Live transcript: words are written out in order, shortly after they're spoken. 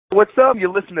What's up? You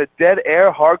listen to Dead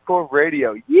Air Hardcore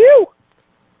Radio. You.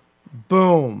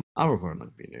 Boom. I'll record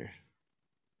another beat here.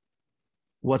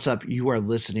 What's up? You are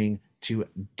listening to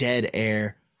Dead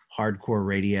Air Hardcore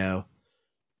Radio.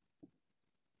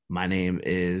 My name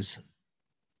is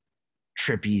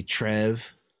Trippy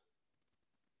Trev.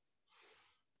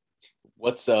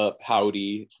 What's up?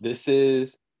 Howdy. This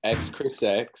is X Chris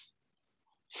X.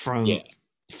 From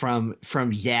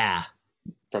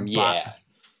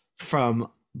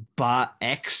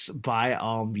X by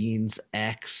all means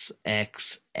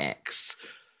XXX.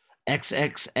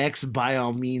 XXX by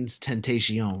all means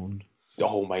Tentacion.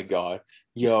 Oh my god.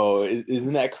 Yo,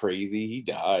 isn't that crazy? He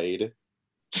died.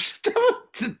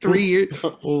 3 years.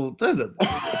 Well,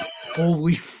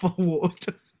 holy fuck.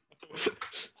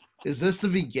 Is this the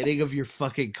beginning of your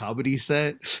fucking comedy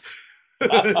set?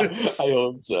 I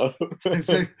hope so. Is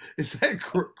that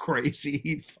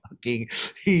crazy?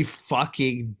 He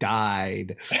fucking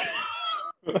died.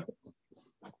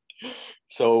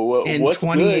 So in what's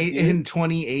 28 good, in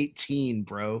 2018,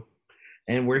 bro,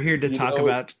 and we're here to talk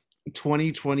about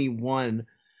 2021,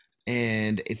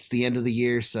 and it's the end of the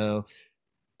year, so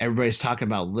everybody's talking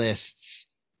about lists,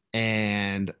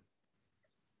 and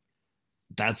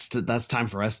that's time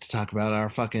for us to talk about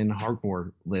our fucking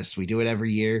hardcore list. We do it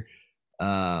every year,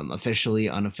 officially,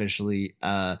 unofficially.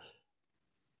 I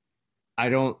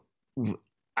don't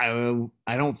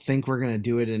think we're gonna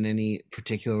do it in any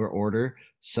particular order,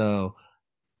 so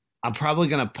I'm probably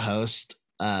gonna post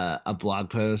a blog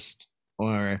post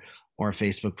or a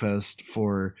Facebook post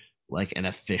for like an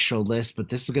official list, but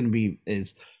this is gonna be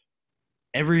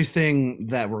everything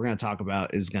that we're gonna talk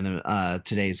about is gonna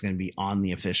today is gonna be on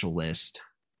the official list.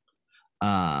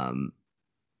 So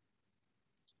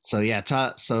yeah,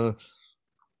 top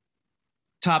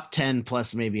 10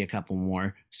 plus maybe a couple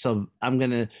more. So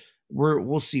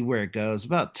we'll see where it goes.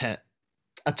 About a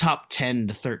top 10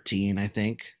 to 13, I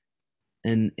think.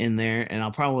 In there, and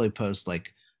I'll probably post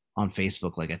like on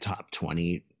Facebook like a top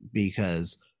 20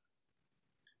 because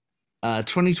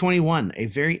 2021, a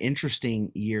very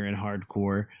interesting year in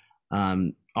hardcore.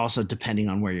 Also depending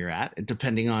on where you're at,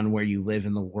 depending on where you live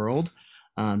in the world,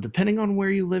 depending on where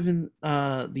you live in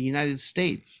the United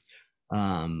States.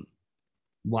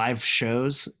 Live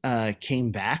shows came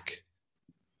back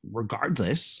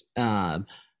regardless.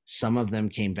 Some of them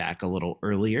came back a little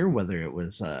earlier, whether it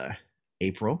was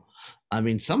April. I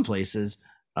mean, some places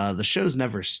the shows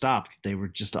never stopped. They were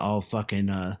just all fucking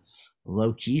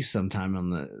low key sometime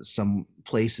on some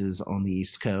places on the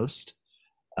East Coast.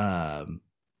 And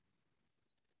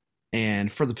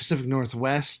for the Pacific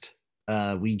Northwest,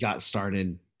 we got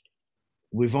started.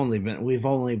 We've only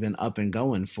been up and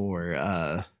going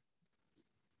for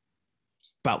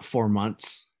about 4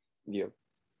 months. Yep.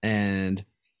 And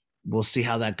we'll see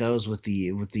how that goes with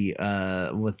the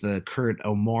current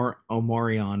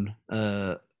Omarion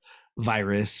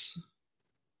virus.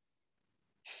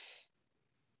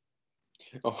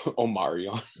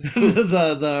 Omarion.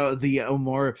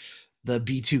 the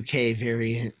B2K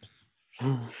variant.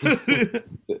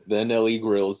 The Nelly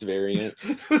Grills variant.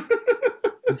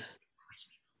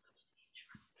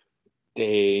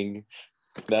 Dang.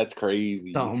 That's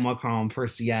crazy. The Omicron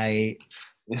Persei.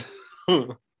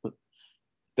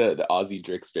 The Aussie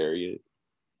Drix variant.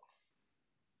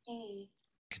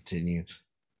 Continue.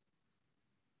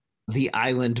 The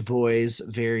Island Boys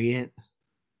variant.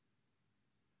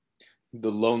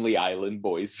 The Lonely Island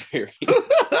Boys variant.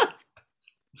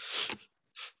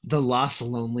 The Lost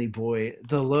Lonely Boy.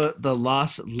 The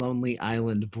Lost Lonely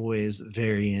Island Boys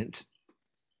variant.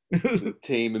 The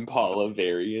Tame Impala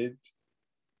variant.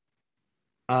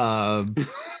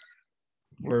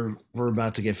 We're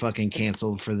about to get fucking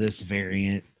canceled for this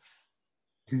variant.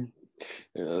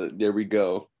 There we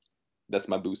go. That's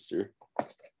my booster.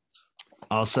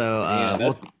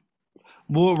 Also,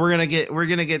 we're gonna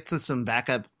get to some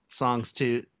backup songs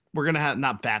too. We're gonna have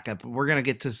not backup. We're gonna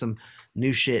get to some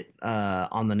new shit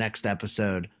on the next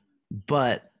episode.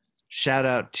 But shout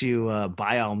out to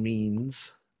By All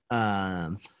Means.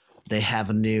 They have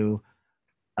a new.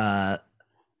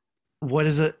 What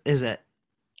is it? Is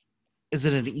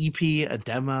it an EP, a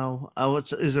demo? Oh,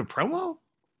 is it promo?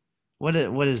 What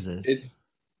is this?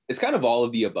 It's kind of all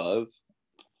of the above.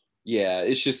 Yeah,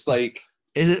 it's just like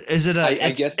is it a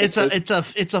I guess it's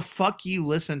a fuck you,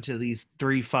 listen to these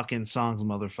 3 fucking songs,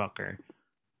 motherfucker.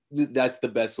 That's the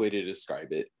best way to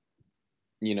describe it.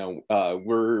 You know,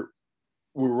 we're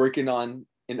working on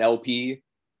an LP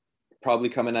probably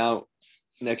coming out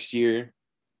next year.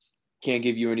 Can't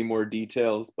give you any more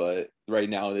details, but right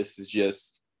now this is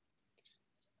just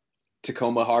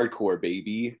Tacoma hardcore,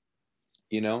 baby.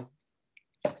 You know?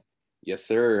 Yes,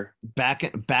 sir. Back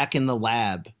in the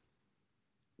lab.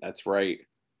 That's right.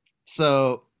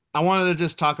 So I wanted to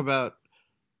just talk about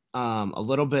a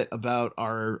little bit about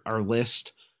our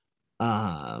list.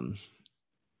 Because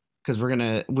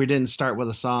we didn't start with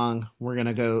a song. We're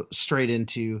gonna go straight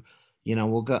into,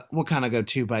 we'll kind of go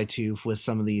two by two with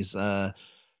some of these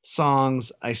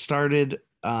songs. I did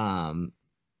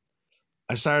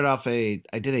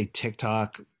a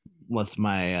TikTok with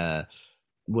my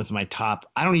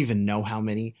top. I don't even know how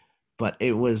many, but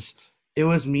it was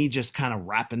me just kind of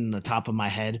rapping the top of my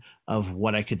head of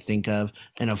what I could think of,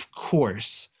 and of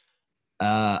course,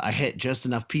 I hit just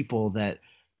enough people that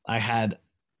I had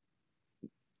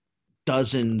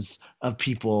dozens of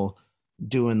people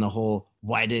doing the whole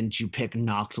 "why didn't you pick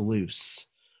Knocked Loose?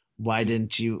 Why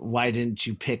didn't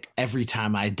you pick Every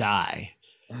Time I Die?"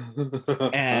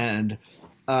 And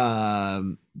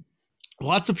um,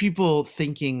 lots of people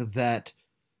thinking that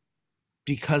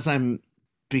because I'm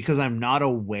not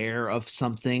aware of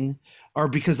something, or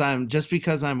because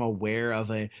I'm aware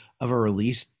of a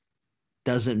release,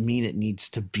 doesn't mean it needs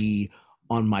to be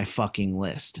on my fucking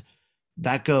list.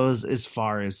 That goes as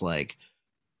far as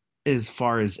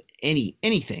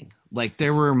anything. Like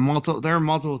there were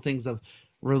multiple things of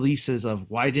releases of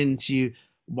why didn't you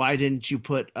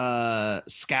put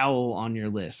Scowl on your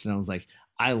list? And I was like,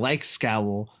 I like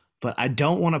Scowl, but I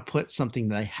don't want to put something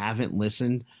that I haven't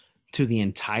listened to the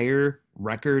entire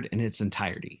record in its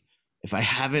entirety. If I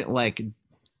haven't like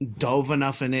dove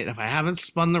enough in it, if I haven't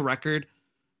spun the record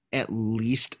at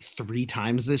least 3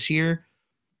 times this year,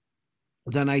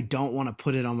 then I don't want to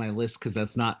put it on my list, because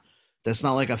that's not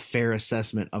like a fair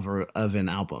assessment of an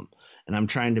album. And I'm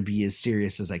trying to be as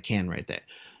serious as I can right there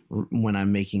when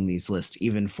I'm making these lists,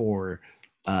 even for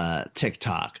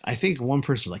TikTok. I think one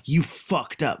person was like, "You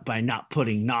fucked up by not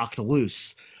putting Knocked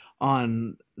Loose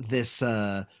on this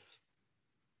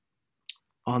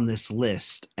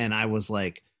list," and I was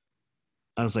like,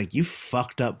 "You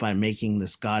fucked up by making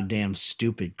this goddamn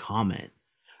stupid comment."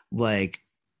 Like,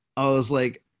 I was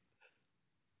like,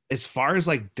 as far as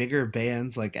like bigger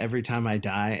bands, like Every Time I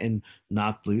Die and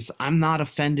Knocked Loose, I'm not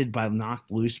offended by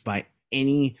Knocked Loose by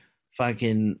any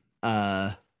fucking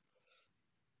I'm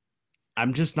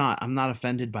not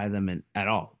offended by them at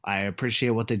all. I appreciate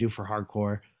what they do for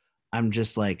hardcore. I'm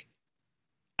just like,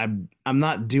 I'm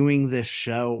not doing this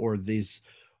show or these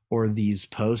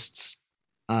posts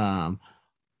on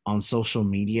social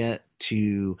media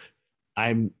to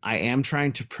I am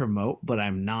trying to promote, but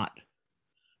I'm not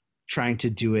trying to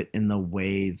do it in the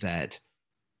way that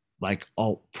like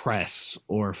alt press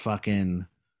or fucking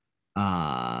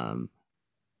um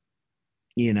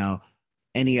you know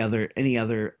any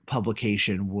other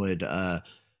publication would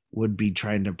be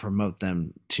trying to promote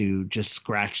them, to just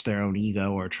scratch their own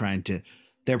ego, or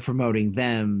they're promoting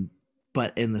them,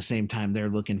 but in the same time they're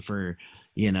looking for,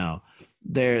 they're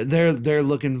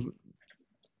looking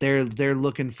they're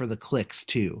looking for the clicks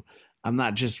too. I'm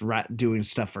not just doing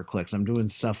stuff for clicks. I'm doing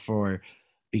stuff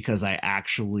because I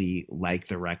actually like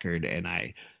the record, and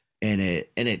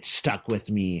it stuck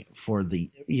with me for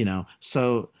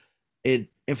so it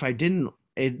if I didn't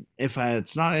it if I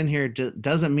it's not in here, it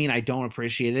doesn't mean I don't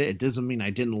appreciate it. It doesn't mean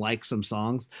I didn't like some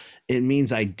songs. It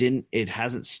means it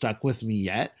hasn't stuck with me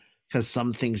yet, because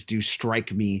some things do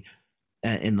strike me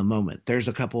in the moment. There's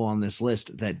a couple on this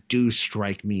list that did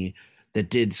strike me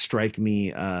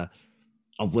a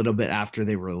little bit after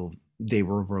they were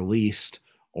released,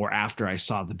 or after I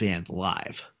saw the band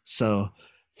live. So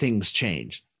things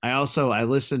change. I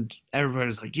listened.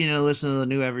 Everybody's like, listen to the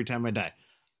new Every Time I Die.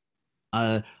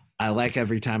 I like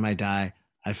Every Time I Die.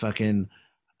 I fucking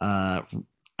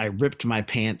I ripped my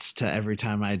pants to Every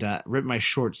Time I Die. Ripped my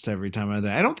shorts to Every Time I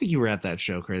Die. I don't think you were at that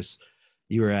show, Chris.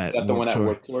 You were at. Is that the one at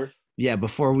Warped Tour? Yeah,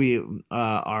 before we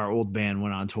our old band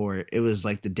went on tour. It was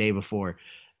like the day before,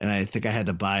 and I think I had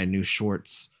to buy new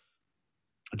shorts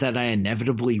that I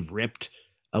inevitably ripped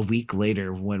a week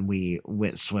later when we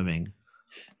went swimming.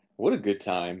 What a good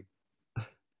time.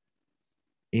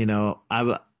 That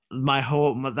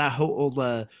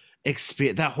whole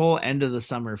experience, that whole end of the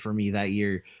summer for me that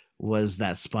year was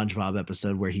that SpongeBob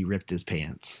episode where he ripped his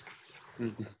pants.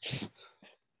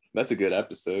 That's a good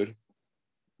episode.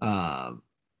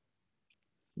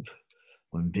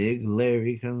 When Big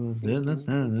Larry comes,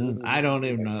 I don't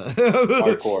even know.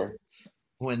 Hardcore.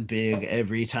 When Big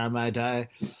Every Time I Die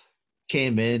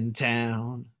came in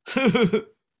town.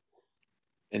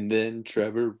 And then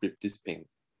Trevor ripped his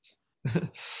pants.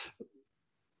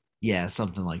 Yeah,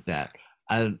 something like that.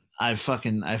 I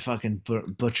fucking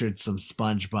butchered some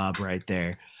SpongeBob right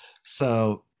there.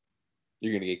 So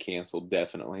you're gonna get canceled,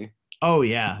 definitely. Oh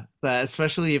yeah,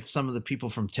 especially if some of the people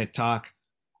from TikTok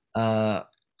uh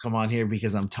come on here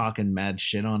because I'm talking mad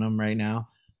shit on them right now.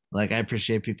 Like I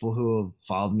appreciate people who have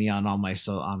followed me on all my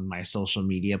on my social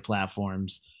media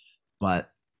platforms,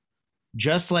 but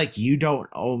just like you don't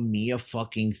owe me a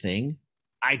fucking thing,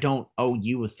 I don't owe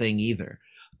you a thing either.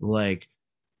 Like,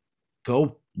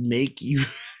 go make you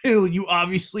you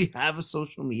obviously have a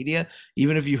social media.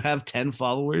 Even if you have 10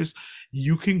 followers,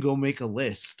 you can go make a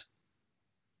list.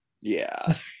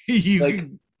 Yeah. You Like,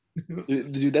 can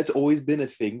dude, that's always been a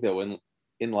thing though,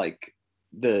 in like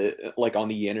the like on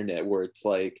the internet where it's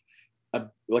like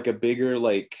a bigger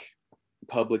like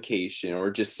publication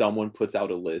or just someone puts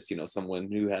out a list, you know,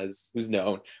 someone who's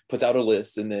known puts out a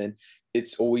list, and then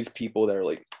it's always people that are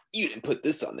like, you didn't put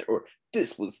this on there, or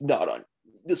this was not on,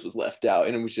 this was left out.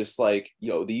 And it was just like,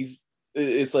 yo, these,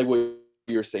 it's like what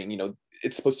you're saying, you know,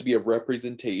 it's supposed to be a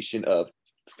representation of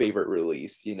favorite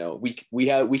release. You know, we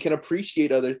can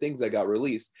appreciate other things that got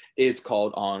released. It's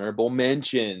called honorable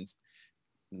mentions,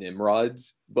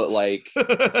 Nimrods. But like,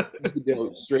 you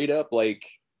know, straight up, like,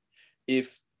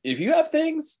 if you have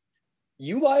things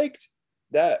you liked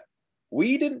that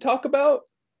we didn't talk about,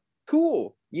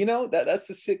 cool. You know, that's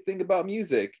the sick thing about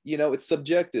music. You know, it's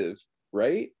subjective,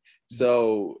 right?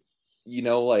 So, you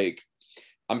know, like,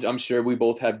 I'm sure we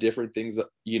both have different things,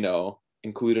 you know,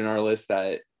 included in our list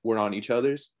that weren't on each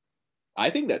other's. I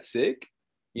think that's sick.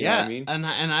 You know what I yeah, mean?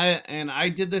 and I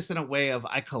did this in a way of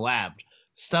I collabed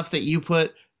stuff that you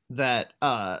put that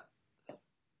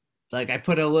like I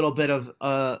put a little bit of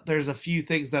there's a few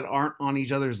things that aren't on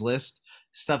each other's list,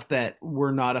 stuff that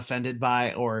we're not offended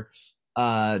by or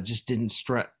just didn't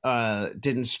strike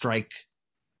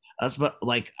us, but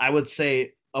like I would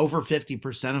say over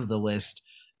 50% of the list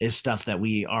is stuff that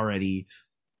we already,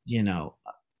 you know,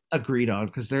 agreed on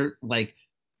because they're like,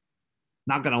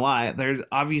 not gonna lie, there's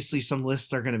obviously some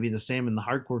lists are gonna be the same in the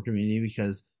hardcore community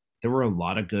because there were a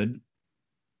lot of good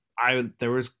there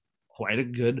was quite a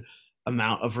good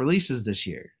amount of releases this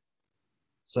year.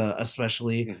 So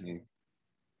especially Mm-hmm.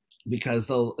 because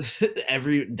the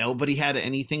every nobody had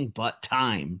anything but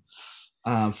time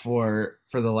for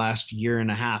the last year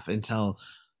and a half until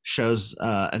shows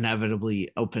inevitably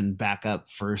opened back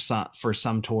up for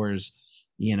some tours,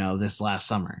 you know, this last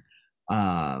summer.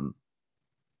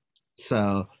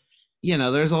 So, you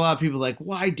know, there's a lot of people like,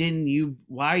 why didn't you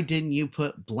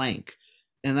put blank?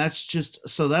 And that's just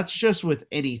with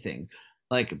anything.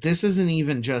 Like this isn't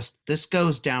even just this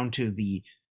goes down to the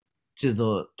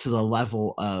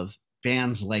level of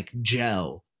bands like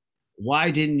Gel. Why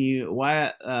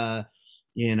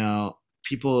you know,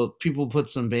 people put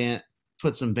some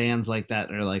bands like that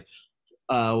and are like,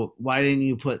 why didn't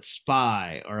you put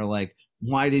Spy, or like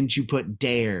why didn't you put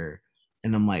Dare?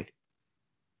 And I'm like,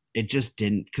 it just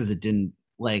didn't, because it didn't,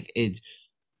 like it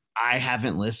I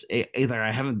haven't listened, either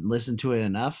I haven't listened to it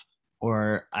enough,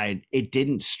 or it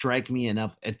didn't strike me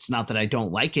enough. It's not that I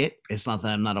don't like it, it's not that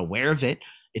I'm not aware of it,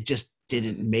 it just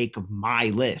didn't make my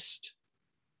list.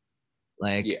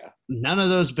 Like Yeah. none of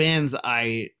those bands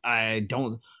I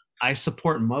don't I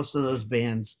support most of those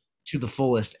bands to the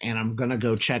fullest, and I'm gonna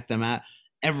go check them out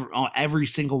every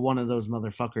single one of those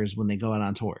motherfuckers when they go out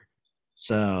on tour.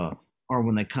 So, or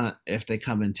when they come, if they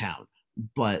come in town.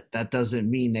 But that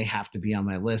doesn't mean they have to be on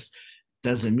my list.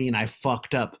 Doesn't mean I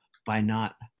fucked up by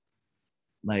not,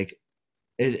 like,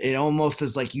 it almost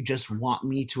is like you just want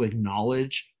me to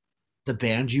acknowledge the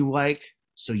band you like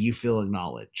so you feel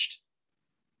acknowledged.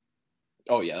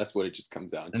 Oh yeah, that's what it just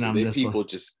comes down And to. I'm just People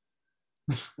just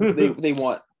they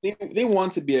want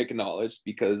to be acknowledged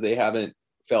because they haven't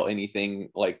felt anything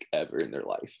like ever in their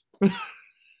life.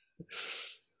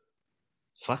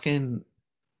 fucking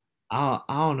I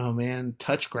don't know, man.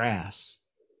 Touch grass.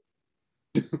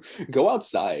 Go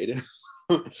outside.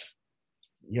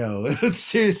 Yo,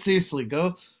 seriously,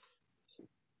 go.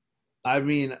 I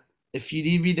mean, if you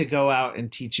need me to go out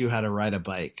and teach you how to ride a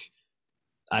bike,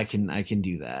 I can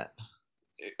do that.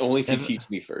 Only if you If, teach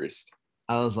me first.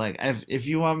 I was like, if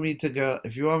you want me to go,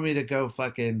 if you want me to go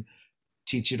fucking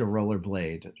teach you to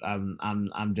rollerblade,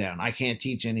 I'm down. I can't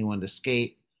teach anyone to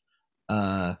skate.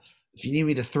 If you need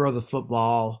me to throw the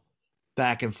football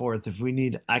back and forth, if we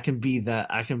need, I can be that.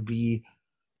 I can be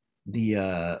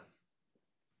the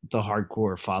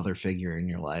hardcore father figure in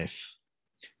your life.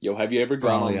 Yo, have you ever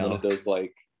gone on one y'all. of those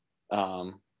like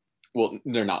well,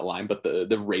 they're not Lime, but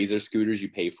the razor scooters you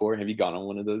pay for? Have you gone on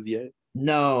one of those yet?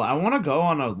 No, I want to go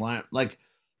on a line like,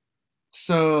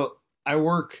 so I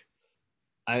work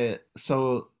I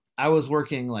was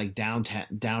working like downtown,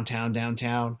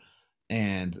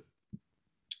 and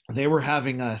they were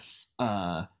having us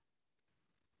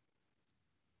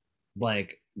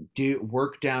like do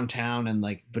work downtown, and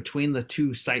like between the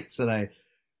two sites that I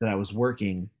was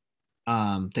working,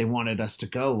 they wanted us to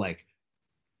go like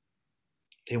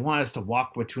they want us to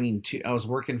walk between two. I was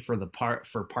working for the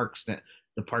Parks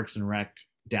and Rec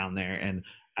down there, and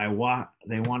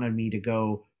they wanted me to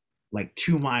go like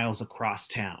 2 miles across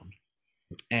town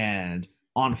and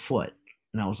on foot,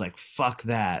 and I was like, fuck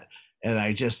that. And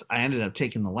I ended up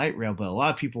taking the light rail, but a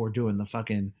lot of people were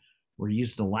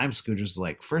using the Lime scooters.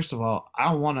 Like, first of all,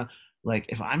 I don't want to, like,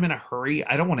 if I'm in a hurry,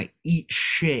 I don't want to eat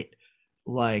shit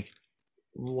like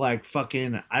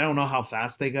fucking, I don't know how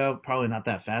fast they go, probably not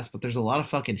that fast, but there's a lot of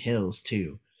fucking hills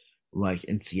too, like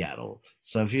in Seattle.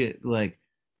 So if you like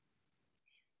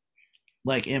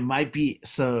it might be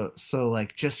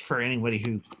like, just for anybody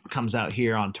who comes out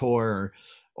here on tour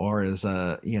or is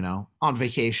on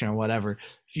vacation or whatever,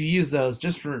 if you use those,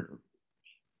 just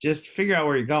figure out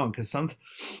where you're going,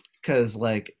 because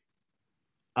like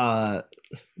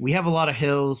we have a lot of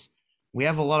hills, we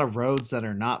have a lot of roads that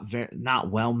are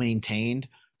not well maintained,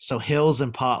 so hills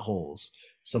and potholes,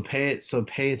 so pay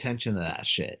attention to that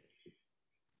shit,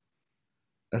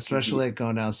 especially like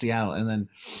going down Seattle. And then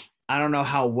I don't know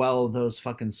how well those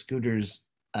fucking scooters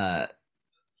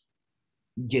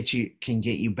get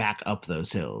you back up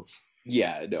those hills.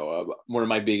 Yeah, no. One of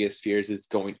my biggest fears is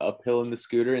going uphill in the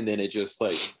scooter, and then it just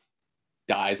like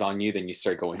dies on you. Then you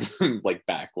start going like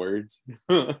backwards.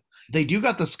 They do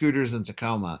got the scooters in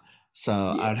Tacoma,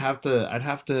 so yeah. I'd have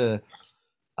to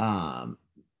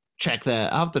check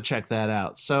that. I'll have to check that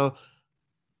out. So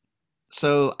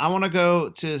I want to go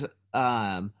to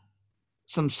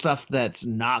some stuff that's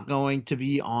not going to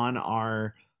be on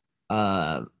our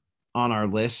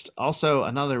list. Also,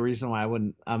 another reason why I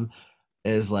wouldn't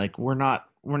is like we're not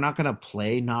gonna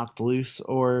play Knocked Loose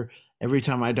or Every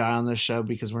Time I Die on this show,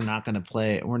 because we're not gonna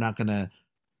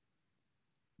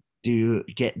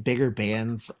get bigger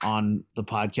bands on the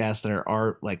podcast that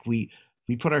are like, we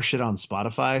put our shit on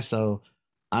Spotify, so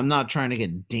I'm not trying to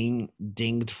get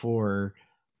dinged for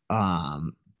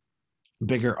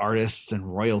bigger artists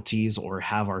and royalties or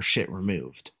have our shit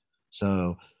removed.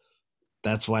 So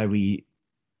that's why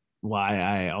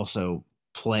I also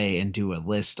play and do a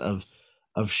list of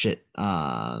shit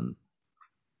from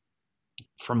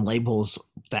labels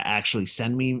that actually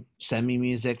send me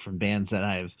music, from bands that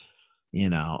I've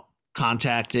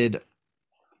contacted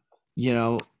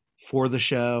for the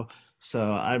show.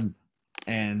 So I'm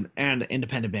and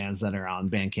independent bands that are on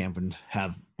Bandcamp and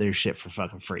have their shit for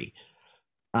fucking free.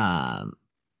 So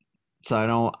I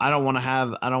don't want to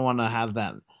have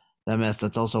that mess.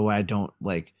 That's also why I don't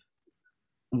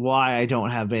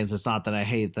have bands. It's not that I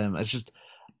hate them. It's just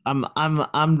I'm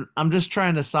just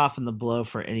trying to soften the blow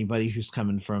for anybody who's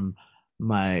coming from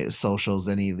my socials,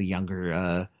 any of the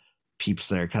younger peeps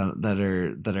that are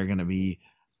going to be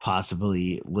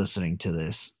possibly listening to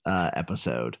this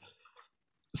episode.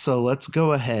 So let's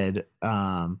go ahead.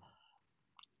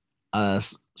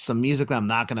 Some music that I'm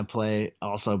not going to play,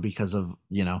 also because of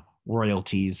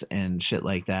royalties and shit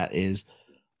like that, is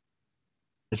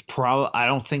probably, I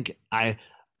don't think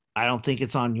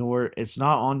it's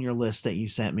not on your list that you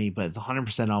sent me, but it's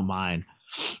 100% on mine.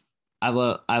 I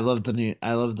love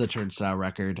the Turnstile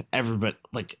record. Everybody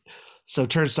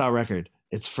Turnstile record,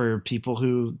 it's for people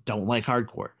who don't like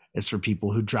hardcore. It's for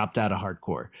people who dropped out of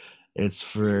hardcore. It's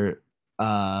for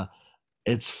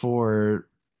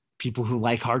people who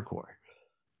like hardcore.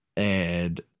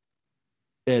 And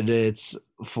it's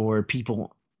for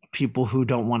people who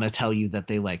don't want to tell you that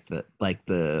they like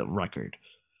the record.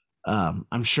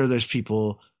 I'm sure there's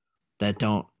people that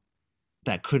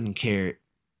couldn't care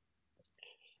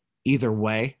either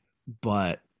way,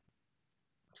 but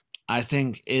I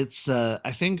think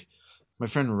I think my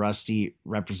friend Rusty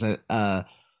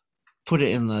put it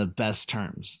in the best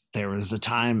terms. There was a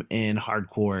time in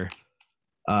hardcore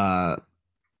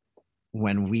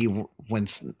when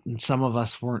some of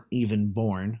us weren't even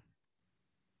born,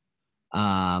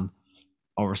 or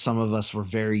some of us were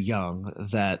very young,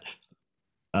 that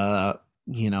the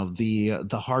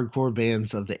hardcore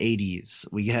bands of the 80s,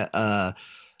 we get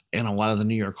and a lot of the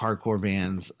New York hardcore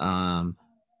bands, and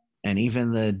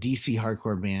even the DC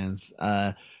hardcore bands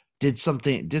did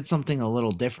something a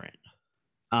little different,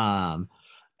 and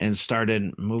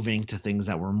started moving to things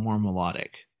that were more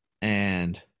melodic,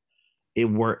 and it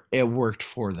worked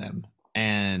for them.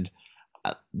 And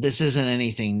this isn't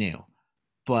anything new,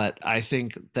 but I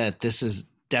think that this is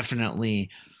definitely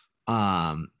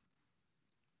I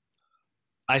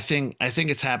think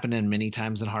it's happened in many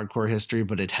times in hardcore history,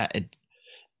 but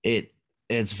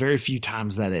it's very few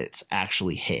times that it's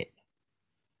actually hit.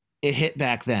 It hit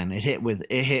back then. It hit with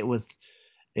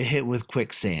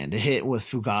Quicksand. It hit with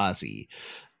Fugazi.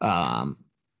 And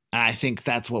I think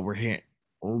that's what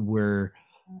we're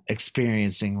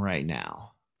experiencing right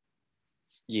now.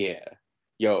 Yeah.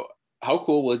 Yo, how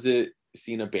cool was it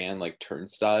seeing a band like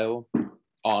Turnstile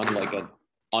on like a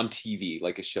on TV,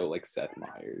 like a show like Seth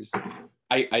Meyers?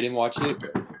 I didn't watch it,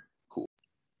 but cool.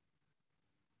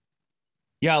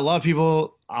 Yeah, a lot of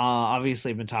people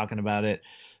obviously have been talking about it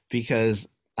because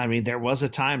I mean there was a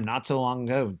time not so long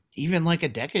ago, even like a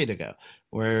decade ago,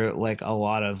 where like a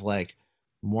lot of like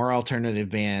more alternative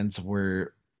bands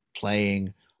were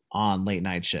playing on late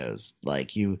night shows.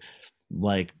 Like you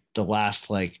like the last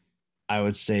like I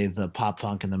would say the pop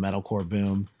punk and the metalcore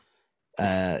boom,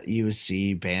 you would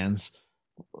see bands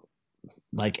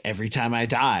like Every Time I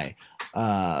Die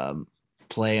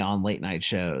play on late night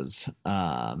shows.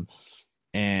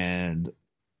 And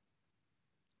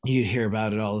you hear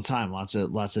about it all the time. Lots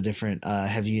of different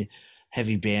heavy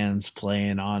bands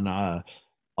playing on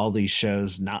all these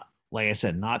shows. Not like I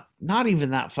said, not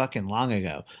even that fucking long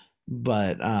ago,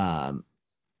 but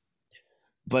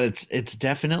it's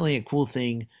definitely a cool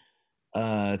thing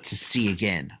to see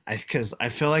again. Because I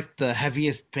feel like the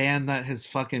heaviest band that has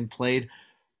fucking played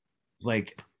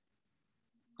like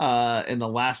in the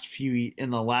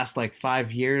last like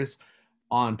 5 years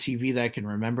on TV that I can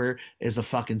remember is a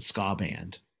fucking ska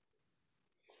band.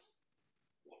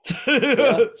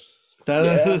 Yeah.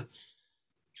 Yeah.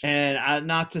 And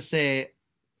not to say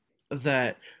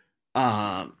that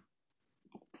um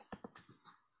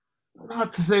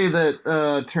not to say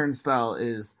that Turnstile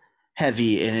is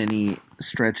heavy in any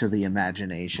stretch of the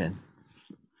imagination,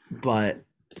 but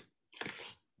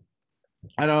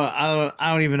I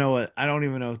don't even know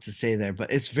what to say there,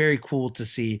 but it's very cool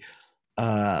to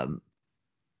um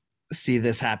see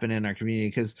this happen in our community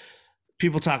because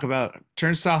people talk about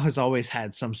Turnstile has always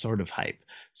had some sort of hype.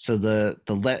 So the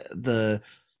the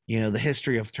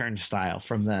history of Turnstile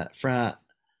from the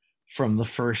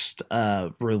first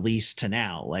release to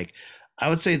now, like I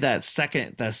would say the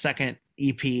second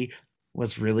EP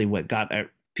was really what got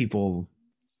people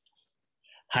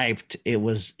hyped. It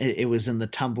was in the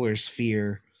Tumblr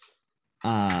sphere,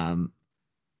 and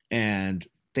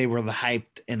they were the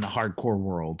hyped in the hardcore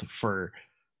world for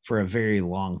a very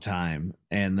long time.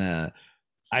 And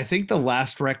I think the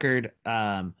last record,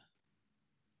 the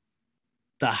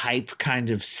hype kind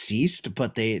of ceased,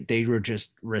 but they were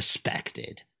just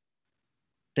respected.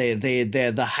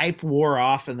 The hype wore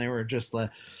off, and they were just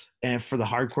like, and for the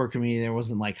hardcore community, there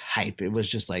wasn't like hype. It was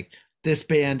just like this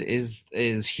band is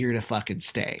here to fucking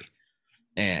stay,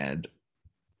 and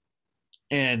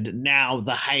now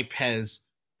the hype has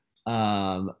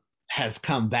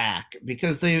come back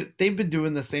because they've been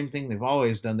doing the same thing they've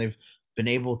always done. They've been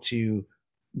able to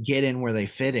get in where they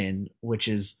fit in, which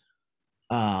is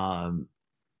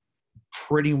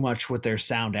pretty much with their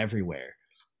sound everywhere.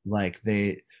 Like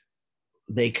they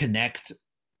connect.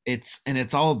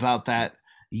 It's all about that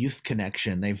youth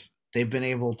connection. They've been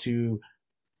able to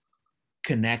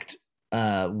connect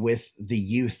with the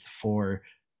youth for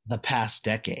the past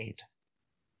decade,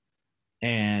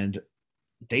 and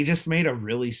they just made a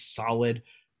really solid,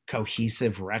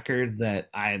 cohesive record that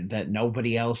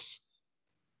nobody else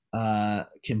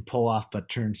can pull off but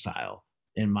Turnstile,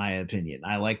 in my opinion.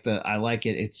 I like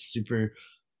it. It's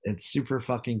super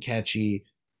fucking catchy.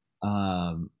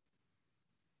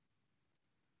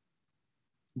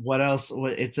 What else?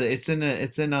 It's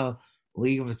in a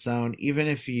league of its own. Even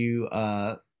if you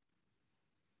I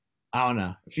don't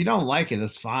know, if you don't like it,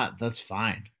 that's fine. That's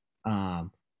fine.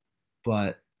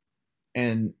 But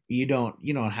and you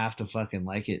don't have to fucking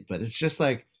like it, but it's just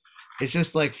like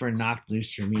for Knocked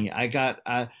Loose for me. I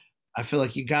feel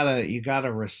like you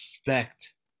gotta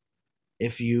respect,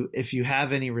 if you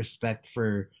have any respect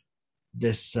for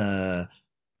this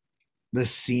this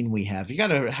scene we have, you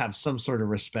gotta have some sort of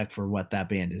respect for what that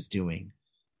band is doing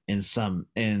in some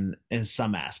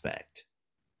aspect.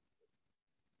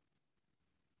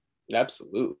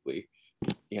 Absolutely.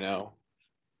 You know,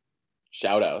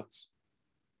 shout outs.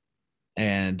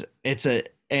 And it's a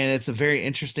very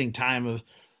interesting time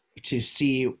to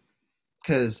see,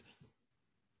 because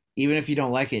even if you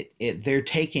don't like it, they're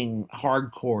taking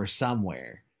hardcore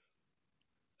somewhere,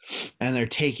 and they're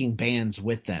taking bands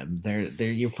with them.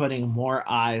 You're putting more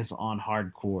eyes on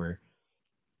hardcore.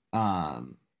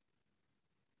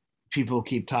 People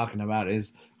keep talking about,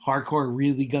 is hardcore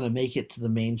really gonna make it to the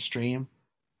mainstream?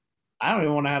 I don't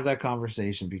even want to have that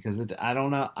conversation because I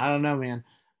don't know, man.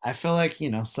 I feel like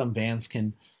some bands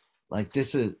can, like,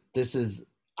 this is.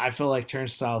 I feel like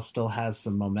Turnstile still has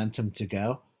some momentum to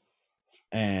go,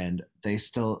 and I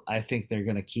think they're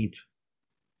gonna keep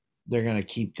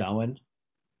going,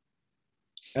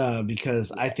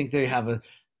 because I think they have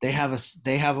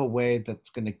a way that's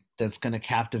gonna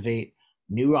captivate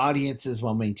new audiences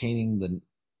while maintaining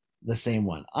the same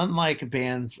one. Unlike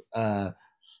bands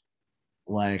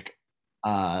like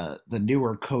the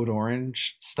newer Code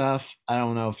Orange stuff. I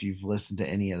don't know if you've listened to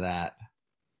any of that.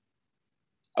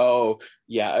 Oh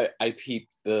yeah, I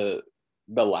peeped the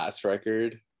last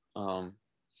record.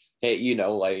 Hey,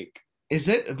 like Is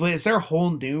there a whole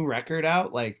new record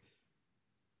out? Like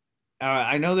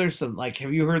I know there's some like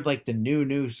have you heard like the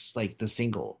new like the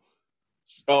single?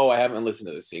 oh, I haven't listened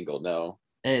to the single. No.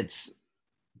 It's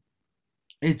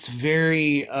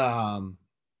very I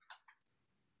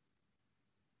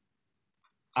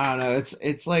don't know.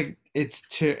 It's like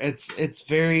it's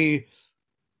very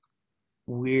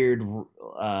weird.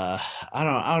 I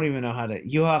don't even know how to.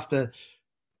 You have to.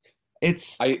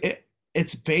 It's I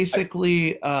it's I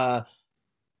basically band.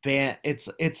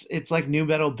 It's like new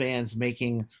metal bands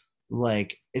making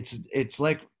like it's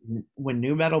like when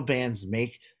new metal bands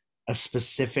make a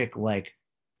specific like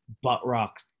butt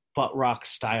rock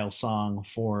style song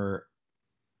for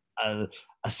a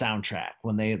soundtrack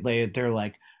when they're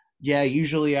like yeah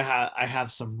usually I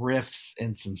have some riffs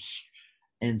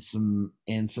and some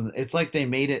it's like they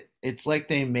made it it's like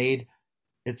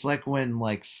when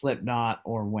like Slipknot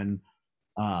or when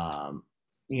some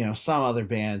other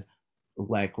band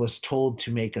like was told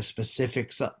to make a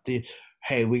specific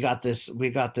hey we got this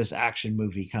action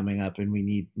movie coming up and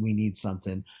we need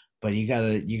something but you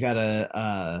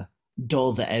gotta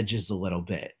dull the edges a little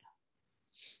bit.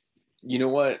 you know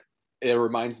what? It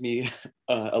reminds me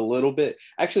a little bit,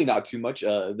 actually not too much,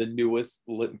 the newest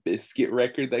Limp Bizkit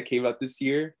record that came out this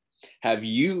year. Have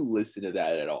you listened to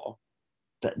that at all?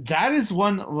 That is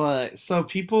one so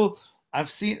people I've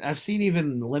seen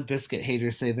even Limp Bizkit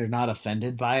haters say they're not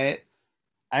offended by it.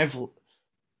 I've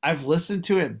I've listened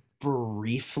to it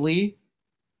briefly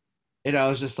and I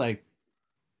was just like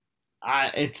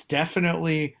it's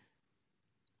definitely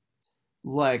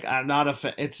like I'm not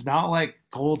it's not like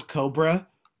Gold Cobra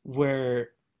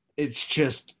where it's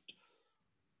just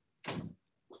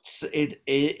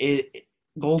it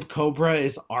Gold Cobra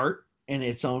is art in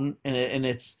its own in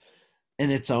its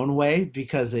own way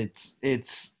because it's like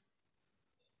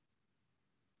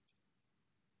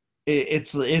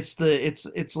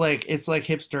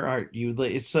hipster art.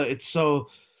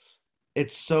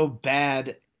 It's so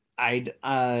bad.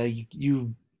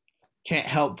 You can't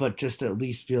help but just at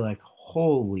least be like,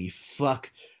 holy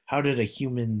fuck! How did a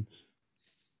human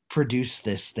produce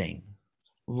this thing?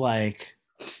 Like,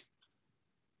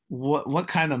 what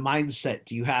kind of mindset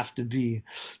do you have to be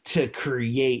to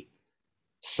create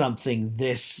something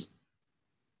this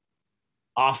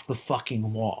off the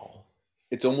fucking wall?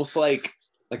 It's almost like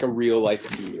a real life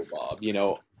video Bob,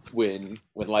 when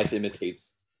life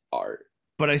imitates art.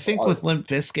 But I think Art. with Limp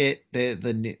Bizkit,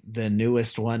 the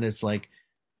newest one, it's like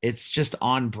it's just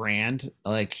on brand.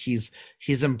 Like he's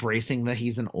embracing that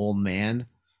he's an old man,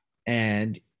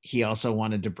 and he also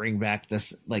wanted to bring back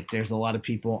this. Like, there's a lot of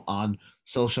people on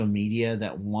social media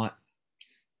that want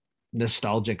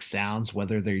nostalgic sounds,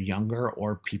 whether they're younger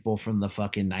or people from the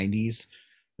fucking 90s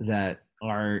that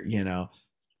are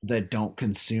that don't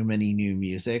consume any new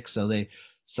music. So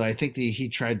I think that he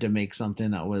tried to make something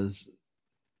that was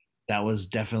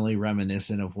definitely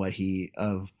reminiscent of what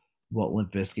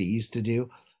Limp Bizkit used to do.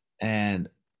 And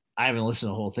I haven't listened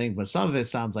to the whole thing, but some of it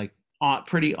sounds like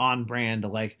pretty on brand,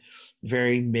 like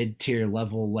very mid tier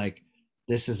level. Like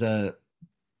this is a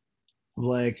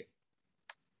like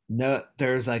no,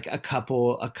 there's like a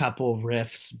couple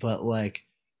riffs, but like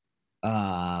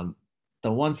the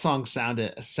one song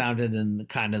sounded in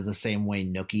kind of the same way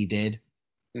Nookie did.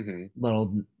 Mm-hmm.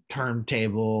 Little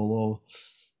turntable,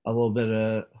 a little bit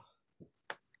of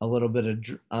a little bit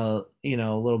of a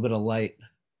little bit of light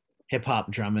hip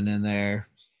hop drumming in there.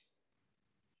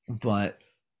 But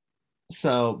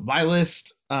so my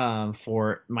list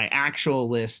for my actual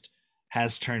list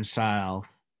has Turnstile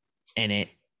in it.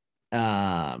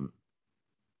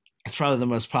 It's probably the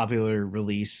most popular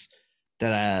release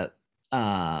that I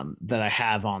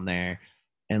have on there.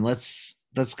 And let's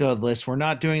go with the list. We're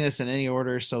not doing this in any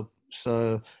order, so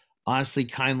honestly,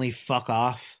 kindly fuck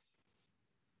off.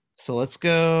 So let's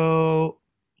go.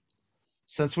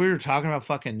 Since we were talking about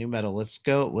fucking new metal, let's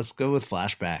go with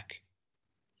Flashback.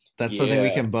 That's something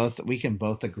we can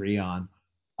both agree on.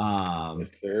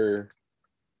 Yes, sir.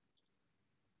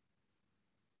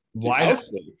 Dude,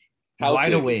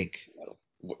 Wide awake.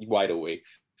 Wide awake.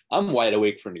 I'm wide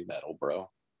awake for new metal, bro.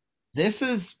 This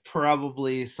is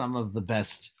probably some of the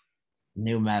best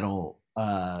new metal.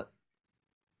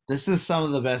 This is some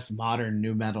of the best modern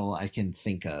new metal I can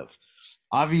think of.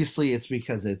 Obviously, it's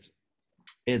because it's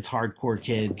hardcore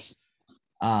kids.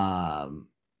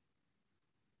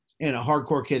 in a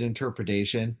Hardcore Kid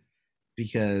interpretation,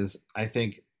 because I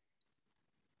think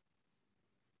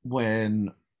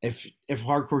when if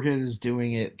Hardcore Kid is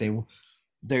doing it,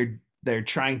 they're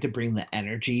trying to bring the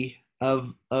energy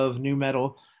of new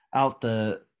metal out,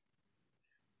 the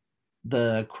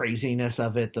craziness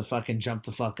of it, the fucking jump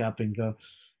the fuck up and go,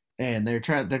 and they're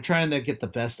trying to get the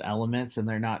best elements, and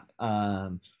they're not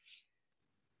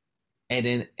and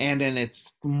in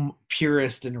its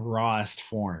purest and rawest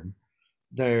form.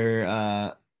 They're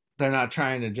not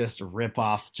trying to just rip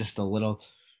off just a little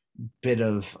bit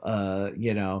of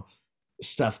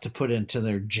stuff to put into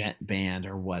their gent band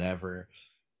or whatever,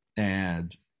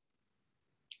 and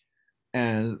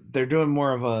they're doing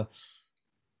more of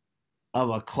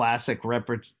a classic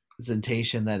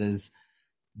representation that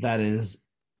is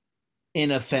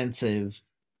inoffensive,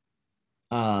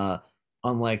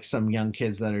 unlike some young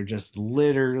kids that are just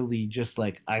literally just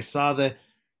like, I saw the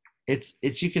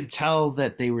it's you can tell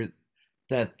that they were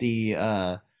that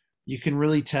the you can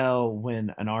really tell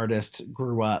when an artist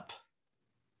grew up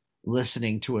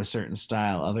listening to a certain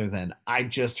style, other than I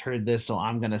just heard this so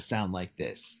I'm gonna sound like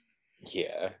this.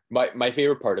 Yeah, my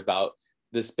favorite part about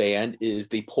this band is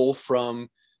they pull from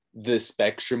the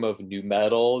spectrum of new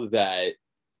metal that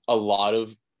a lot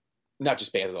of, not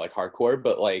just bands like hardcore,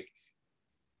 but like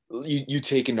you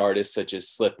take an artist such as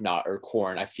Slipknot or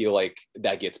Korn, I feel like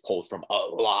that gets pulled from a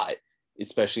lot,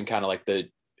 especially kind of like the,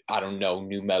 I don't know,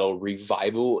 new metal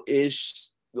revival-ish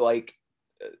like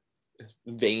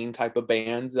vein type of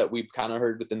bands that we've kind of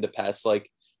heard within the past like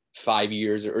 5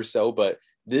 years or so. But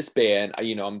this band,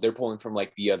 they're pulling from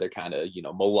like the other kind of,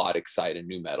 melodic side of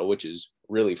new metal, which is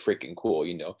really freaking cool.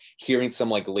 Hearing some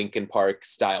like Linkin Park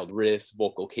styled riffs,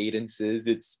 vocal cadences,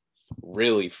 it's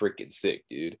really freaking sick,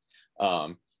 dude.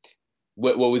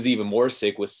 What was even more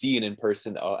sick was seeing in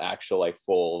person an actual like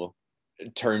full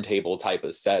turntable type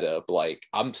of setup. Like,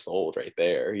 I'm sold right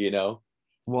there,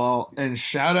 Well, and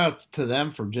shout outs to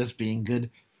them for just being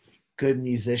good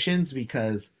musicians,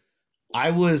 because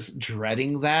I was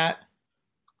dreading that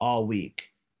all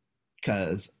week,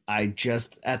 because I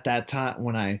just at that time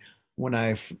when I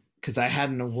because I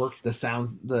hadn't worked the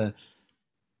sounds,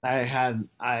 I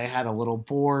had a little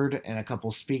board and a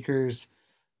couple speakers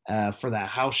for that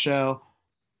house show,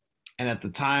 and at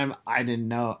the time I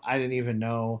didn't even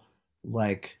know,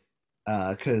 like,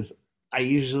 because I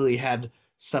usually had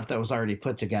stuff that was already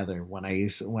put together when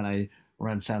I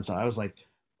run sound. So I was like,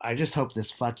 I just hope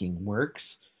this fucking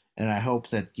works, and I hope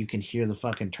that you can hear the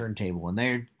fucking turntable.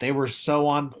 And they were so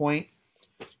on point.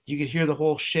 You could hear the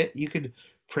whole shit. You could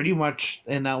pretty much,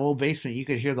 in that little basement, you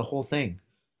could hear the whole thing.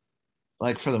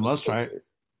 Like, for the most part,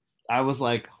 I was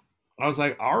like,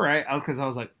 all right, because I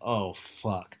was like, oh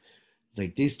fuck, it's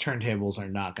like these turntables are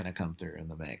not gonna come through in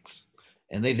the mix,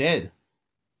 and they did.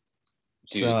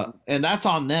 Dude. So, and that's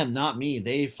on them, not me.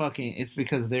 It's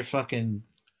because they're fucking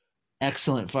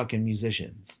excellent fucking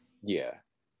musicians. Yeah.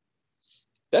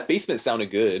 That basement sounded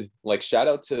good. Like, shout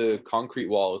out to Concrete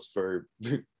Walls for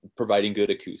providing good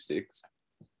acoustics.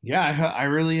 Yeah, I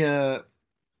really I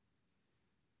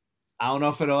don't know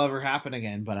if it'll ever happen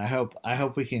again, but I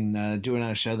hope we can do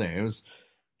another show there.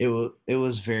 It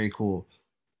was very cool.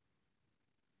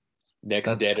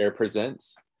 Next Dead Air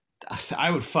Presents.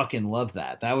 I would fucking love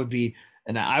that. That would be,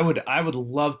 and I would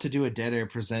love to do a Dead Air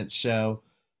Presents show.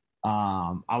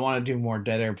 I want to do more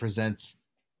Dead Air Presents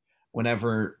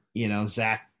whenever,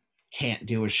 Zach can't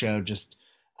do a show. Just,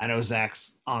 I know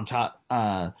Zach's on top.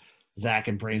 Zach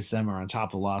and Brainstem are on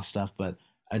top of a lot of stuff, but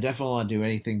I definitely want to do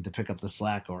anything to pick up the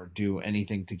slack or do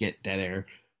anything to get Dead Air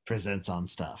Presents on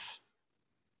stuff.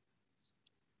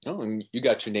 Oh, and you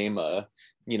got your name, on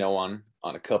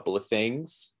a couple of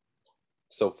things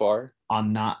so far.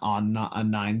 On not a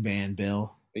 9-band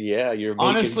bill. Yeah, you're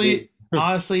honestly,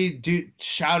 dude.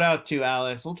 Shout out to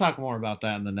Alex. We'll talk more about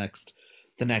that in the next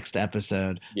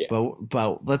episode. Yeah.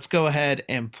 But let's go ahead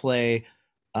and play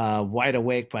 "Wide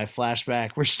Awake" by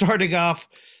Flashback. We're starting off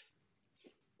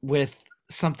with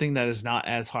something that is not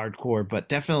as hardcore, but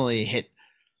definitely hit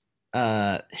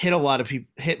a lot of people,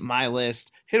 hit my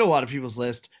list, hit a lot of people's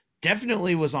list.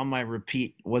 Definitely was on my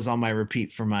repeat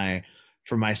for my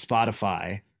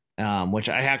Spotify, which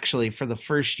I actually, for the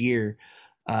first year,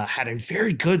 had a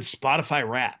very good Spotify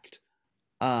Wrapped.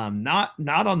 Not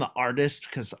on the artist,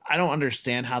 because I don't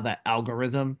understand how that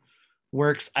algorithm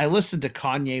works. I listened to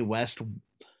Kanye West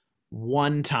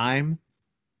one time,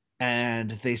 and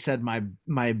they said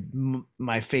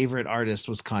my favorite artist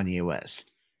was Kanye West.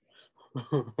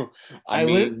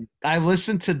 I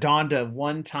listened to Donda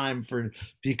one time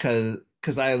because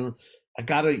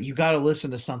you gotta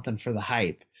listen to something for the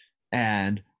hype,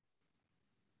 and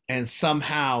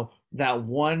somehow that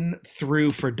one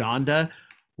through for Donda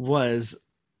was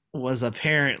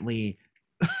apparently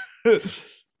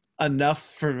enough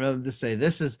for them to say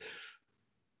this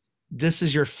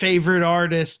is your favorite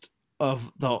artist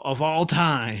of all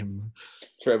time.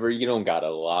 Trevor, you don't gotta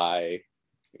lie.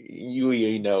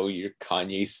 You know you're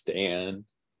Kanye stan.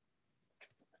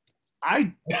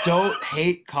 I don't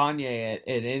hate Kanye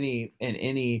in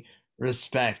any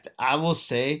respect. I will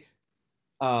say,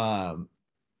 Yeezus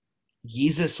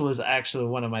was actually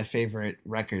one of my favorite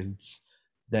records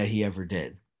that he ever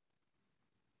did.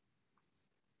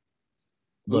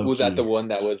 Was that the one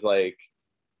that was like?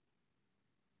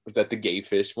 Was that the Gay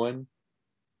Fish one?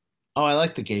 Oh, I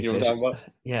like the Gay You know Fish. what I'm talking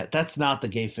about? Yeah, that's not the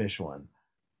Gay Fish one.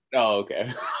 Oh, okay.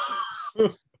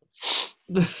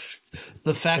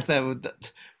 The fact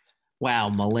that wow,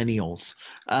 millennials.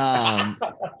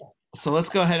 So let's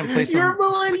go ahead and play some. You're a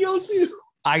millennial too.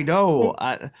 I know,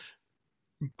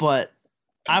 but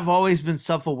I've always been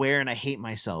self-aware and I hate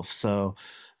myself. So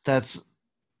that's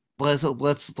let's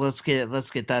get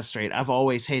that straight. I've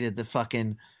always hated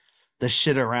the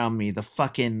shit around me, the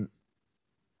fucking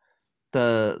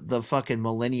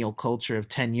millennial culture of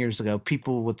 10 years ago,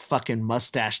 people with fucking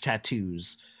mustache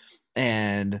tattoos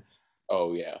and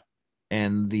oh yeah.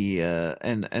 And the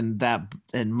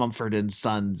and Mumford and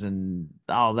Sons and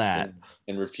all that,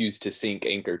 and refuse to sink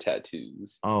anchor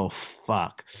tattoos. Oh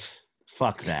fuck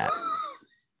that.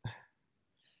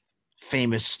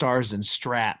 Famous Stars and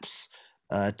Straps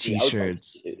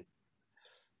t-shirts. Yeah,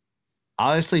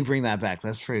 honestly, bring that back.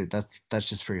 That's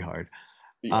just pretty hard.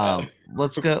 Yeah.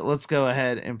 Let's go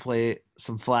ahead and play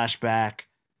some Flashback.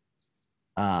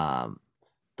 The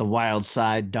Wild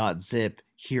Side .zip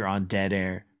here on Dead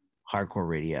Air Hardcore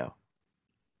Radio.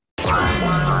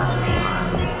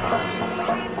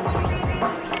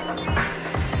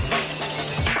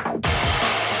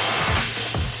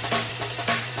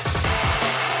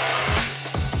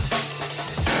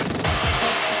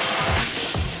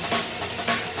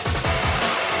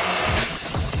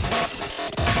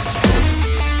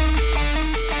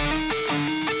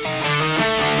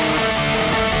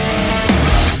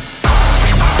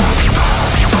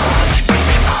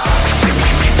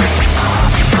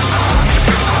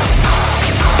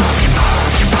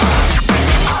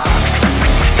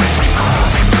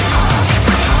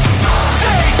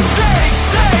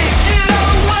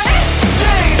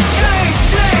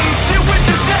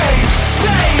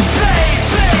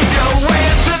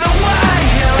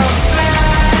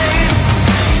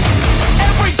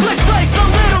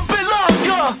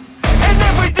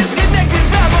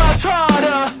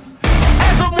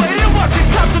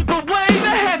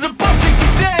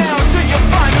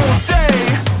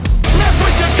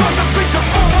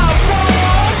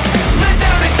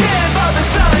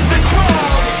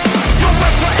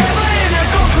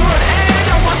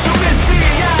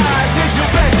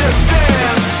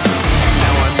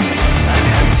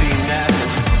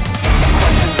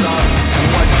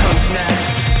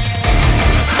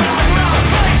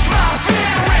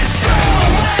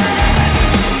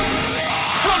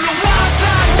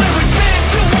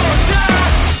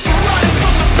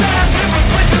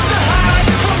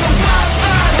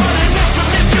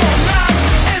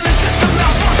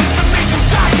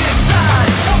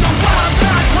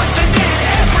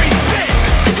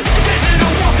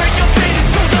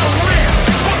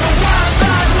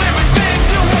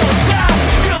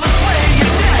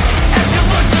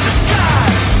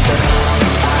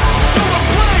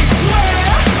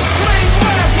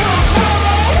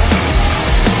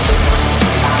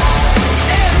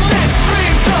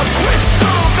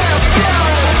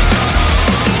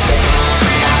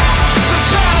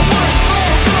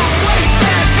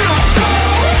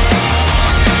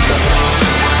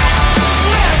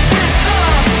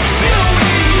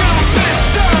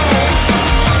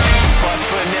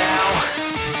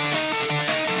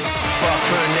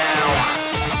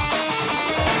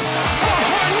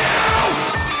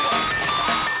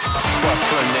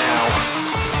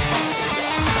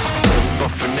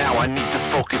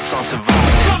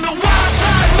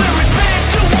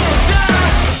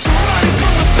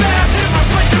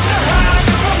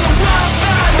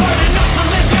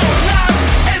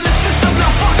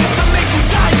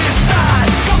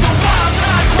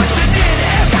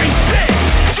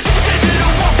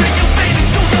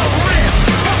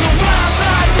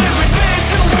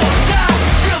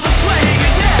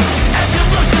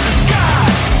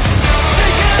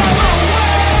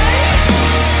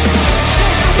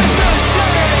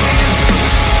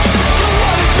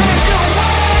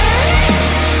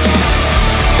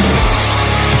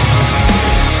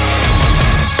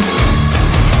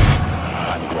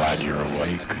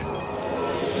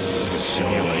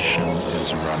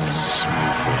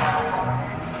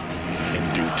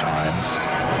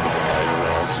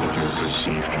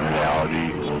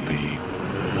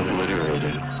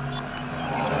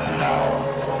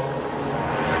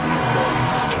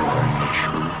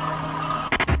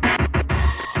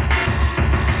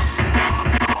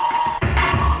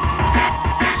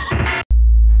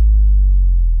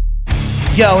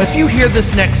 Yo, if you hear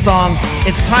this next song,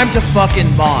 it's time to fucking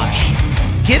mosh.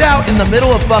 Get out in the middle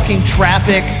of fucking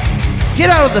traffic. Get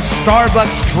out of the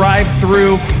Starbucks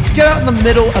drive-thru. Get out in the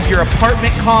middle of your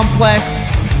apartment complex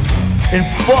and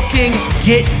fucking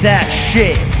get that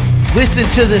shit. Listen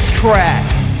to this track.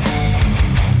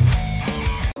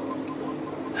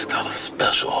 It's got a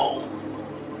special hold.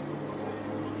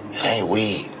 It ain't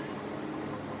weed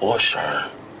or sherm.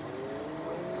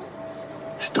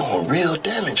 It's doing real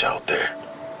damage out there.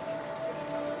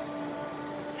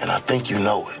 And I think you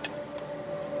know it.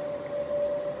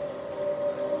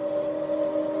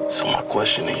 So my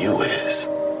question to you is,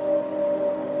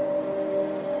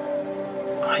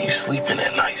 how you sleeping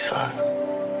at night, son?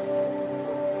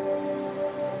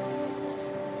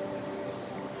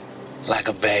 Like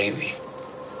a baby.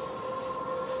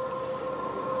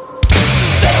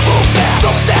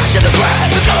 Don't stash in the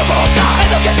ground, the colorful sign,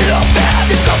 they'll get you up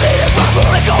fast. It's something improper,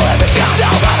 they call every guy.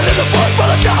 Now right into the bush for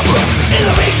the chopper. In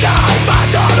the meantime, my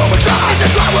dawn overdrive. It's a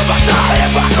grind with my time, and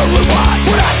back to rewind.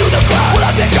 When I do the grind, when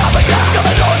I pick up a time,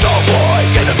 coming on to avoid,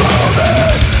 get the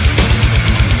burden.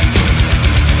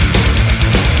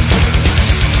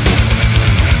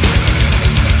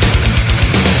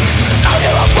 Out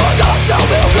here I'm born, I'll tell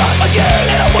me run again.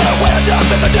 And I wanna win enough,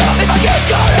 it's enough. If I get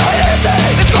caught on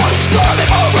anything, it's gonna scream me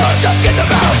over. Just get the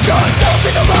mountain, don't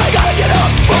see the light, gotta get up,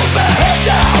 move it, head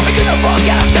down, making the fuck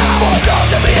out of town. Wanna talk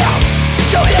to me out,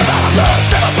 show me about my love,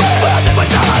 set my brain, but I think my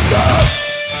time's up.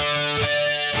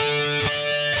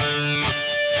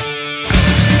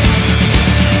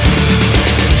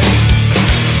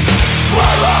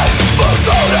 Spotlight, moves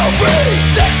on out free,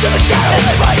 stick to the shadows,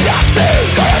 they might not see.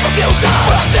 Got have a few times,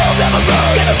 but I still never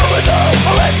learn. Get the moving through,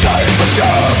 or let's go for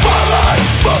sure. Spotlight,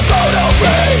 moves on out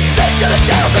free, stick to the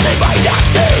shadows, and they might not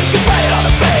see. You play it on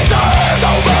the face, it's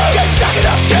over. Keep stacking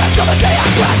up chips till the day I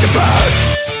crash and burn.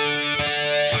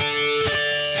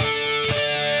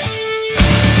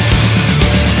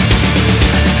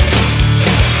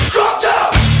 Drop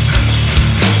down.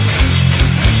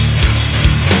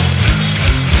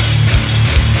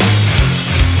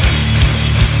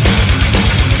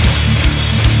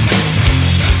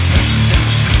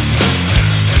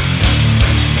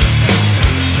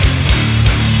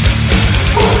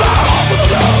 Move out, off with the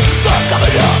love, I'm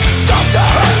coming up. Top down,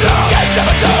 hands up, game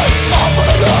 17. Off with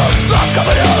the love, I'm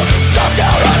coming up. Top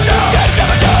down, hands up, game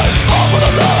 17. Off with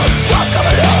the love, I'm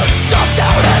coming up. Top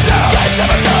down, hands up, game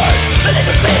 17. The need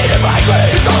for speed in my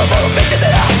grave. It's all the motivation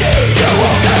that I need. You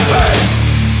won't get me.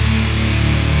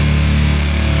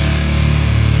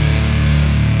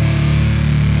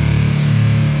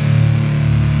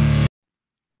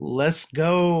 Let's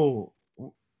go.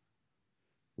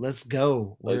 Let's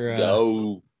go. Let's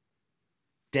go.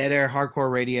 Dead Air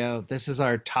Hardcore Radio. This is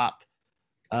our top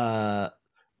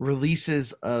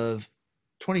releases of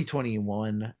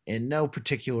 2021 in no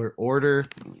particular order.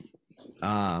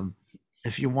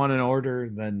 If you want an order,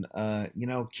 then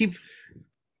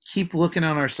keep looking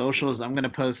on our socials. I'm going to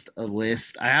post a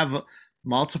list. I have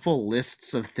multiple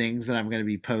lists of things that I'm going to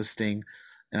be posting,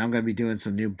 and I'm going to be doing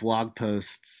some new blog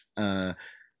posts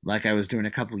like I was doing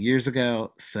a couple years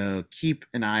ago. So keep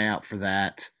an eye out for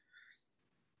that.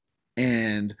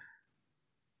 And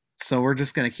so we're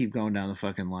just going to keep going down the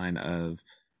fucking line of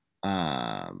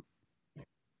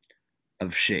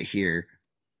shit here.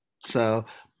 So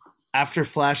after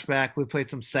Flashback, we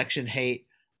played some Section Hate.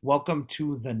 Welcome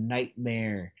to the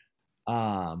Nightmare.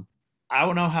 I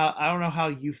don't know how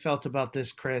you felt about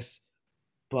this, Chris,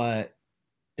 but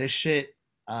this shit,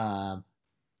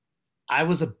 I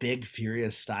was a big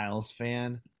Furious Styles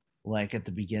fan, like at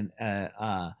the begin,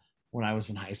 when I was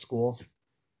in high school.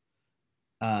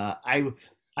 I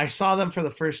saw them for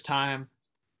the first time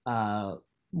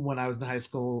when I was in high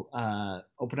school,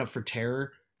 open up for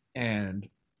Terror, and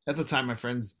at the time my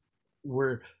friends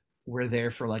were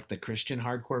there for like the Christian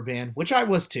hardcore band, which I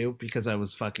was too because I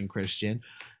was fucking Christian,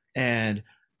 and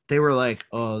they were like,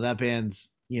 "Oh, that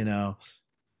band's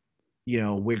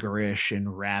wiggerish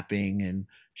and rapping and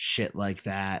shit like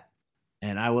that,"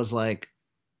 and I was like,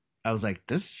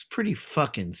 this is pretty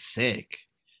fucking sick.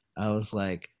 I was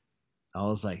like,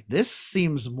 this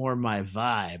seems more my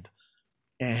vibe.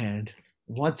 And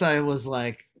once I was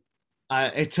like,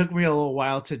 it took me a little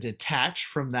while to detach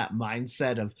from that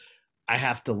mindset of I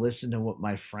have to listen to what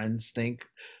my friends think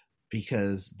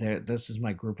because this is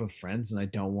my group of friends and I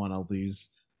don't want to lose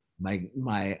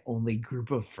my only group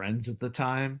of friends at the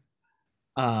time.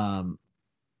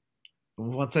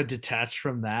 Once I detached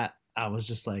from that, I was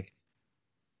just like,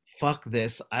 fuck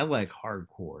this. I like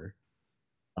hardcore.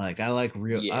 Like I like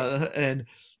real, and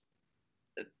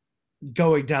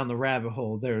going down the rabbit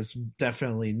hole, there's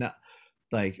definitely not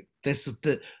Like this,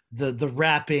 the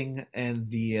rapping and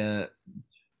the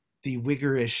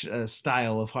wiggerish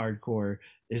style of hardcore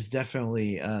is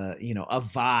definitely you know, a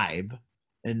vibe,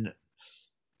 and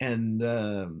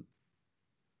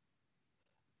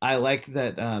I like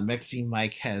that Mexi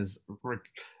Mike has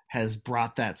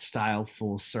brought that style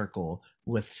full circle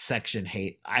with Section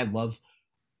Hate. I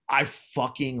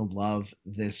fucking love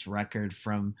this record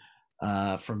from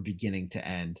beginning to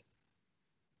end.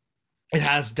 It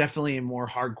has definitely a more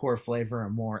hardcore flavor, a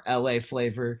more LA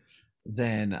flavor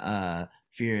than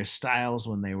Furious Styles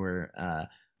when they were a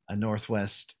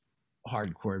Northwest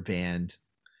hardcore band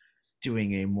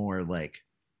doing a more like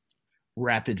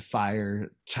rapid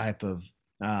fire type of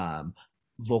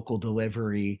vocal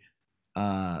delivery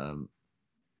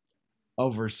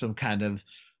over some kind of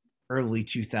early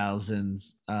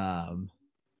 2000s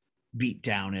beat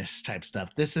downish type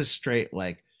stuff. This is straight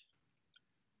like,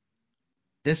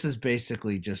 this is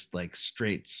basically just like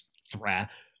straight thrash,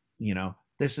 you know.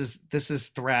 This is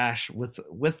thrash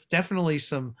with definitely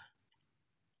some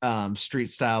street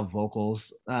style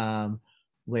vocals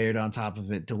layered on top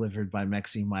of it, delivered by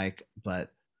Mexi Mike.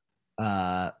 But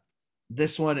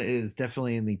this one is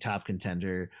definitely in the top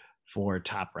contender for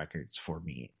top records for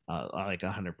me, like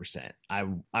 100%. I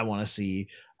want to see,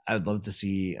 I'd love to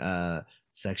see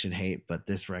Section Hate, but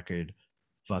this record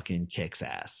fucking kicks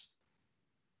ass.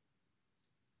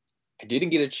 I didn't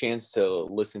get a chance to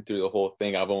listen through the whole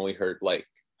thing. I've only heard like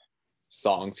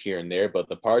songs here and there, but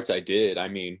the parts I did, I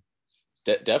mean,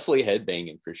 definitely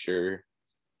headbanging for sure.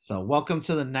 So Welcome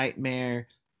to the Nightmare,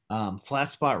 Flat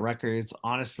Spot Records.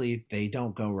 Honestly, they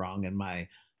don't go wrong in my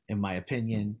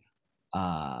opinion.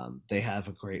 They have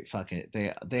a great fucking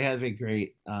they have a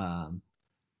great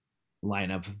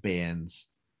lineup of bands.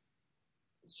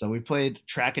 So we played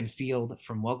Track and Field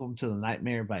from Welcome to the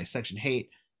Nightmare by Section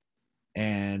Hate,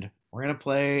 and we're gonna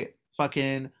play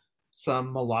fucking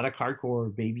some melodic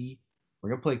hardcore, baby. We're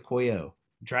gonna play Koyo.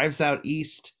 Drives Out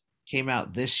East came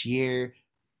out this year.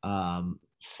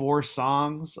 4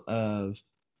 songs of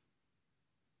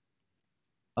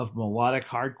melodic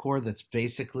hardcore that's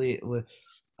basically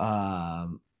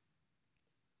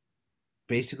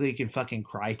you can fucking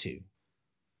cry to.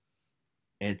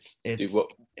 It's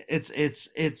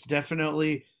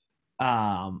definitely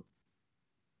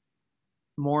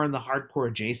more in the hardcore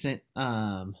adjacent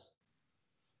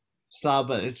style,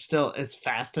 but it's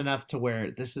fast enough to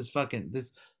where this is fucking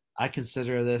this. I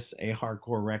consider this a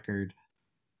hardcore record,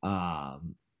 but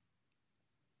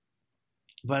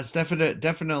it's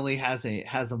definitely has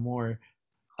a more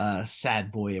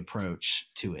sad boy approach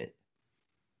to it.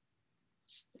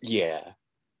 Yeah.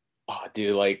 Oh,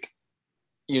 dude, like,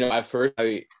 you know, at first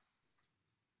I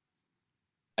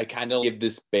kind of give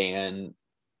this band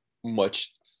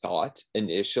much thought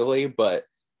initially, but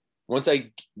once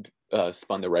I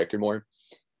spun the record more,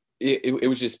 it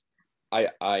was just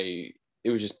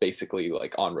it was just basically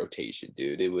like on rotation,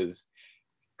 dude. It was,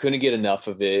 couldn't get enough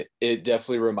of it. It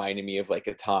definitely reminded me of like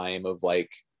a time of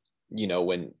like, you know,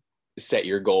 when Set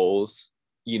Your Goals,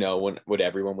 you know, when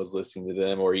everyone was listening to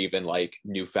them, or even like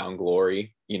Newfound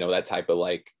Glory, you know, that type of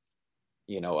like,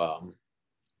 you know,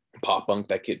 pop punk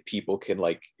that people can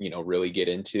like, you know, really get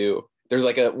into. There's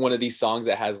like one of these songs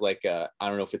that has like I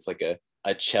don't know if it's like a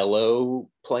cello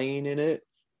playing in it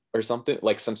or something,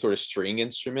 like some sort of string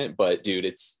instrument, but dude,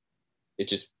 it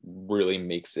just really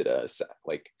makes it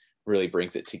like really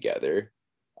brings it together.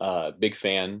 Big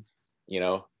fan, you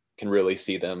know, can really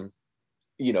see them,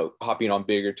 you know, hopping on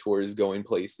bigger tours, going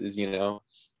places, you know,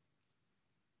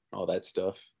 all that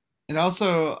stuff. It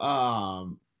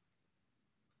also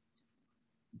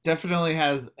definitely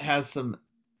has some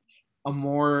a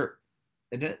more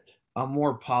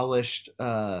polished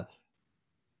a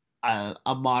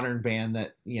modern band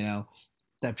that, you know,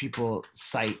 that people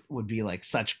cite would be like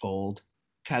Such Gold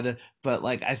kind of, but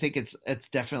like I think it's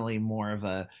definitely more of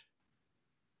a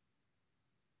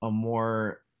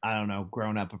more, I don't know,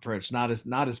 grown up approach, not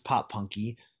as pop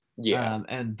punky.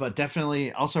 Yeah. But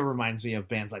definitely also reminds me of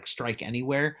bands like Strike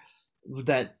Anywhere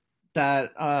that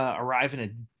arrive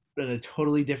in a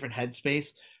totally different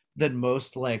headspace than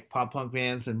most like pop punk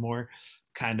bands, and more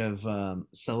kind of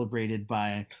celebrated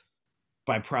by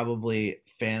probably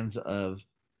fans of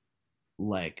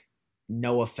like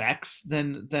No Effects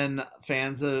than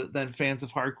fans of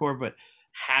hardcore,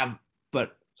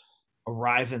 but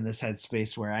arrive in this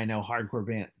headspace where I know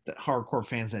hardcore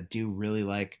fans that do really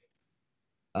like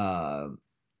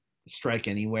Strike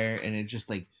Anywhere, and it just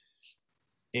like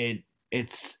it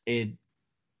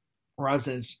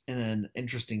runs in an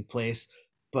interesting place.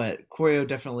 But Koyo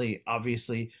definitely,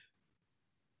 obviously,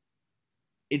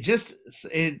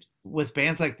 it with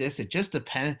bands like this, it just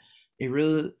depends.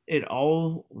 it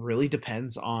all really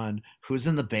depends on who's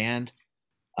in the band,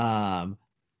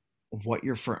 what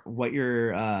your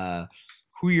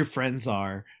who your friends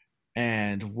are,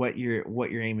 and what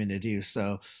you're aiming to do.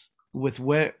 So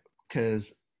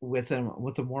because with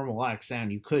a more melodic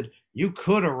sound, you could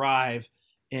arrive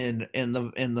in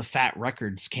the Fat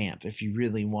Records camp if you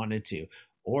really wanted to,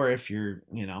 or if you're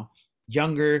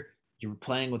younger, you're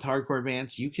playing with hardcore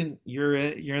bands, you're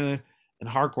in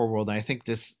hardcore world. And I think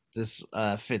this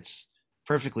fits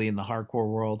perfectly in the hardcore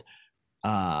world.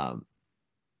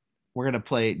 We're gonna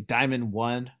play Diamond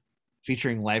One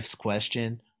featuring Life's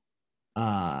Question,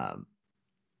 and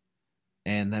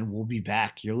then we'll be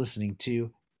back. You're listening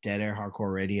to Dead Air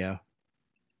Hardcore Radio.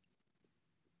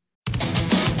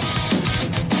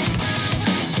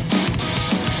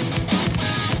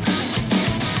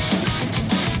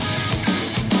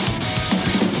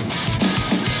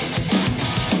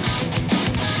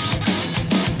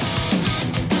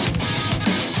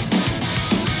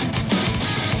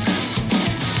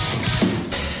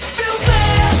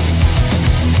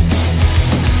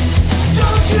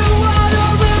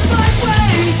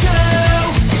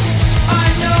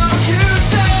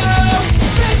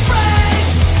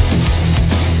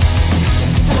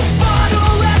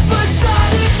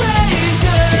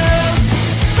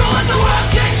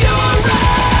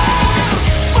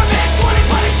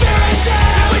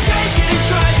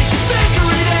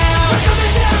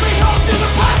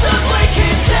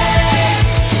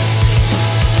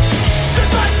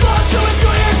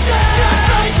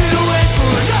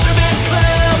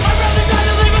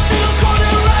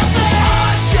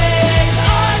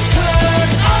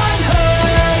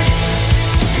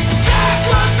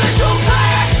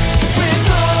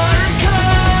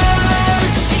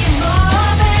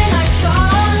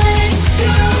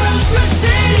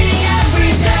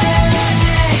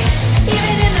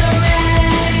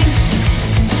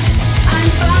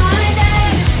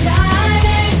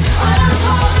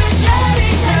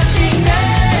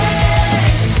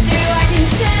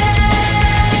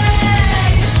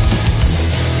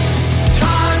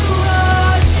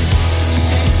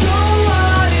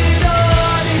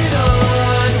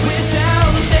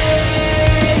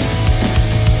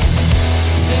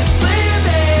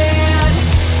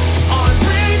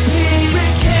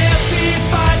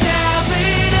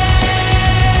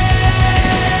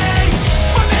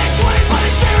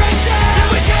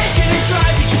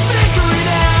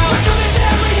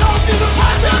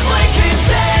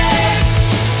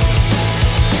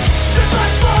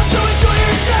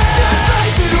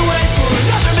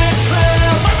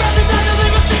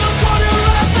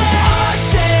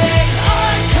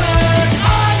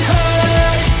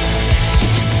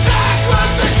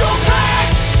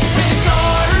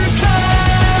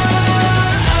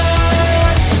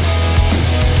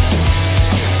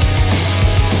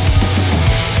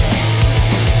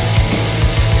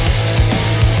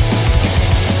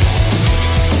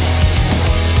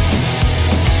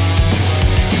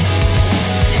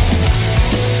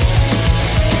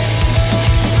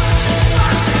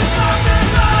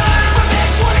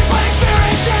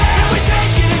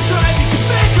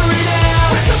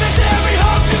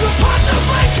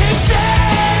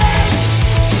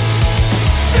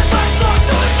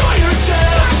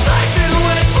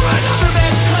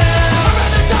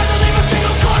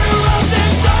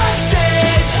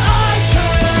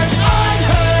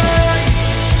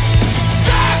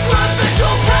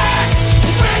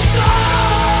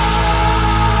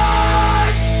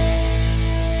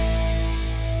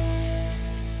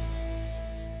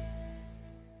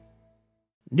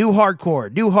 New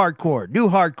hardcore, new hardcore, new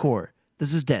hardcore.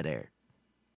 This is Dead Air.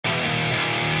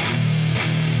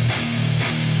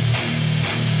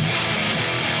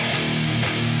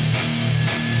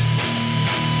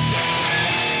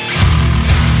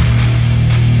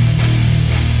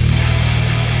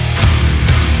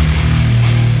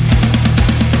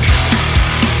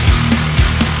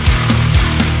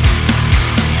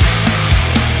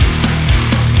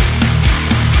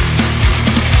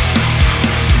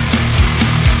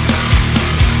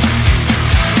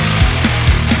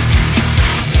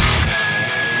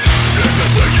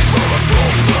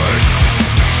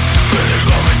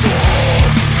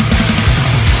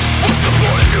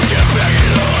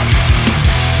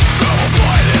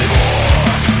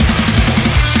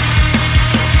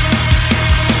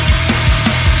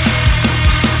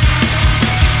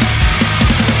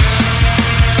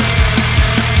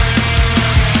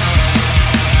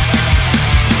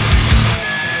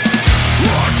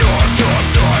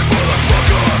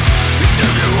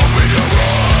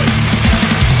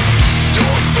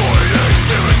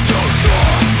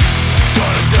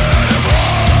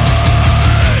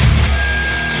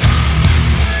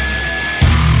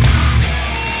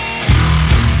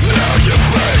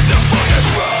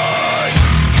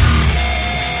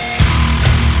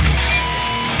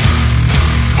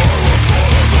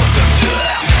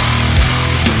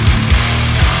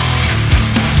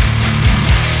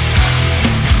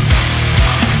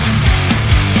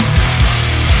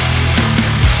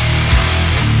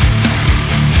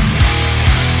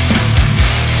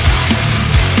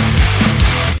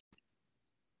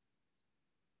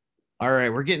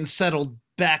 right, we're getting settled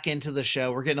back into the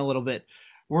show. We're getting a little bit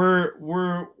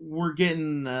we're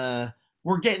getting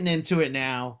into it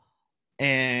now,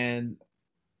 and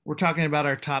we're talking about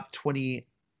our top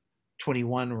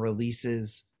 2021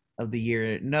 releases of the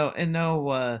year. No, in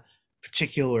no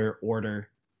particular order.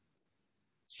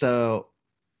 So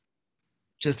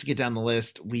just to get down the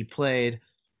list, we played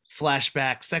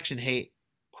Flashback, Section 8,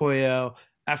 Koyo.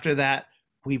 After that,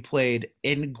 we played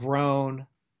Ingrown,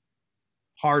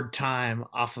 Hard Time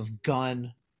off of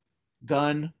Gun.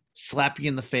 Gun, slap you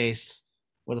in the face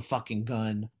with a fucking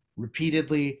gun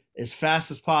repeatedly as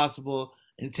fast as possible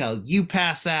until you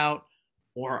pass out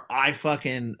or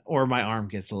or my arm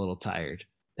gets a little tired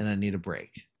and I need a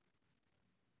break.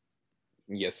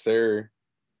 Yes, sir.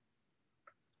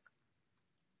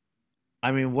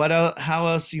 I mean, what else, how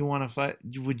else do you want to fight?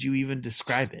 Would you even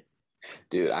describe it?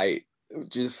 Dude, I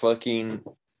just fucking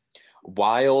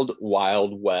wild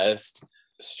west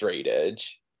straight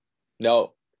edge.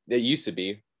 No, it used to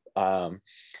be.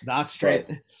 Not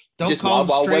straight. Don't just call them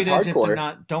wild straight edge if hardcore. they're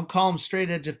not. Don't call them straight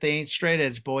edge if they ain't straight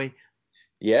edge, boy.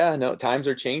 Yeah, no, times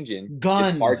are changing.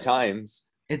 Guns. It's hard times.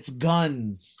 It's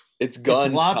guns. It's guns.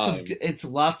 It's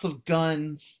lots of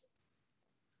guns.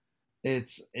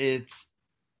 It's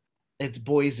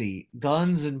Boise.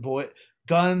 Guns,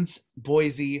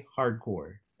 Boise,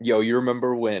 hardcore. Yo, you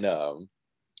remember when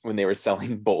they were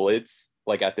selling bullets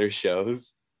like at their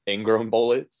shows? Ingrown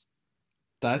bullets?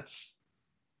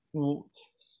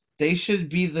 They should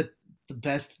be the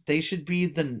best. They should be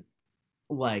the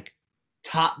like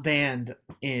top band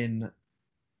in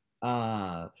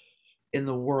the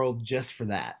world just for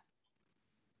that.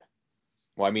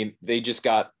 Well, I mean, they just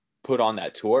got put on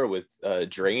that tour with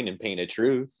Drain and Pain of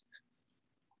Truth.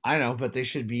 I know, but they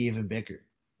should be even bigger.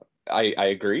 I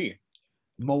agree.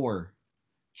 More.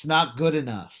 It's not good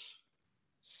enough.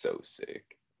 So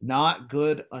sick. Not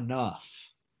good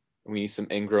enough. We need some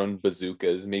ingrown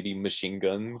bazookas, maybe machine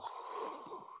guns.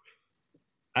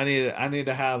 I need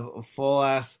to have a full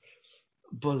ass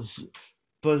bazooka.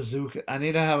 I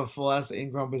need to have a full ass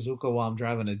ingrown bazooka while I'm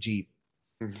driving a Jeep.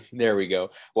 There we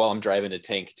go. While I'm driving a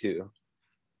tank too,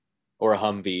 or a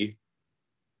Humvee.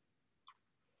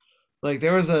 Like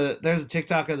there's a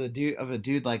TikTok of a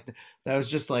dude like that was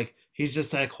just like he's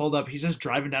just like hold up, he's just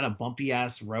driving down a bumpy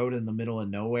ass road in the middle of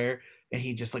nowhere, and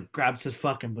he just like grabs his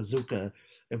fucking bazooka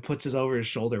and puts it over his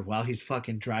shoulder while he's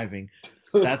fucking driving.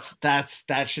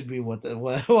 That should be what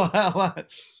That's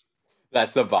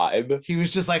the vibe. He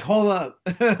was just like, hold up.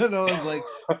 And I was like,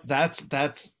 that's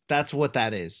what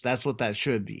that is. That's what that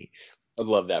should be. I'd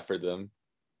love that for them.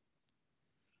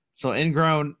 So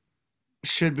Ingrown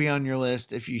should be on your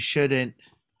list. If you shouldn't,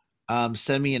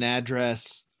 send me an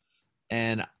address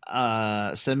and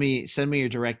send me your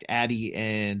direct addy,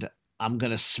 and I'm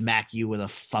gonna smack you with a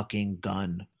fucking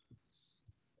gun.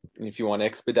 And if you want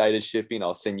expedited shipping,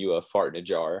 I'll send you a fart in a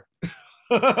jar.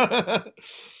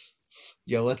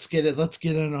 Yo, let's get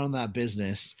in on that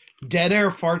business. Dead air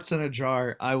farts in a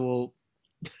jar. I will.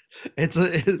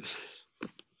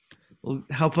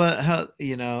 Help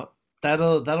you know.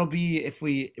 That'll be if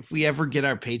we ever get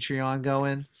our Patreon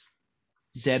going.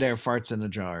 Dead air farts in a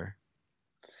jar.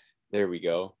 There we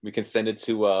go. We can send it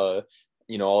to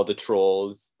all the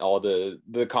trolls, all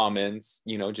the comments,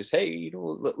 just hey,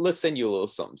 let's send you a little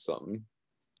something.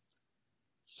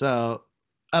 So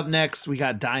up next we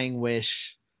got Dying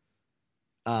Wish.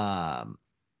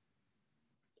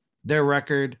 Their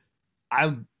record,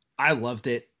 I loved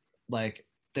it. Like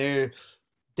they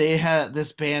had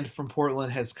this band from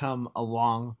Portland has come a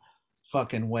long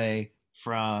fucking way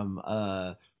from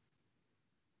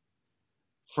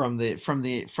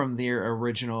their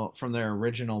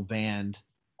original band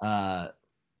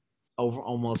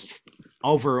almost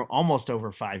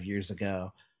over 5 years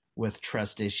ago with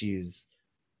Trust Issues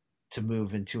to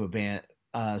move into a band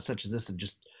such as this, and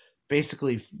just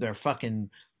basically they're fucking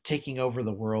taking over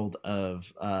the world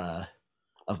of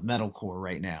metalcore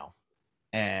right now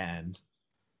and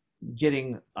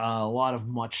getting a lot of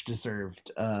much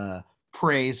deserved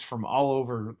praise from all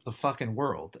over the fucking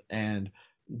world, and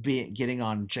getting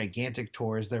on gigantic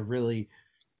tours. They're really,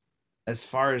 as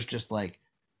far as just like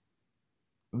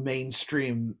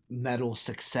mainstream metal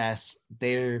success,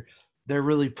 they're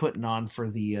really putting on for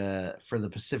the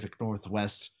Pacific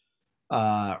Northwest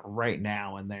right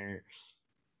now, and they're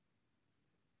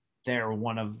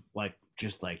one of like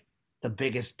just like the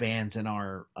biggest bands in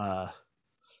our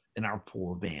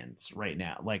pool of bands right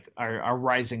now, like our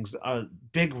rising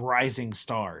big rising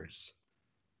stars.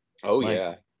 Oh, like,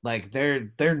 yeah, like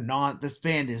they're not, this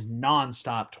band is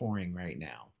non-stop touring right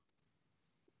now,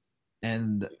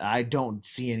 and I don't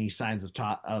see any signs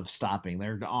of stopping.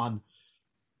 They're on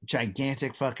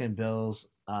gigantic fucking bills.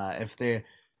 If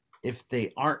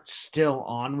they aren't still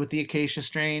on with the Acacia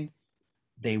Strain,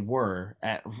 they were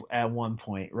at one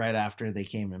point right after they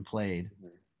came and played,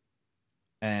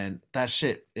 and that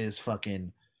shit is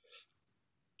fucking.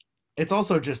 It's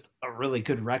also just a really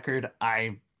good record.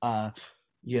 I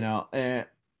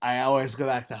always go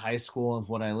back to high school of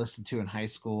what I listened to in high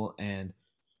school, and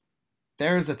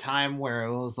there was a time where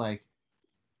it was like,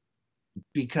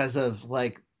 because of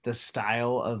like the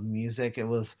style of music, it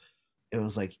was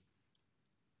like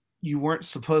you weren't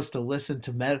supposed to listen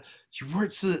to metal. You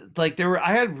weren't like there were.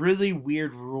 I had really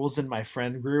weird rules in my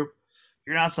friend group.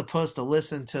 You're not supposed to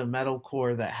listen to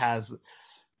metalcore that has.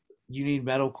 You need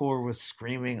metalcore with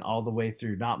screaming all the way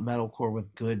through, not metalcore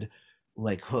with good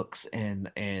like hooks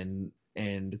and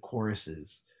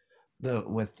choruses.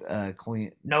 With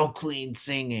clean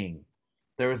singing.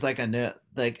 There was like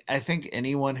I think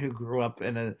anyone who grew up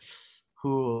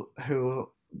who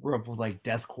grew up with like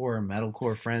deathcore and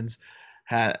metalcore friends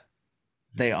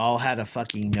they all had a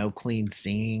fucking no clean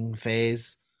singing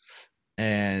phase.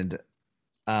 And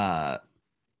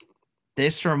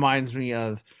this reminds me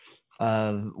of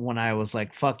when I was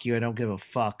like, fuck you, I don't give a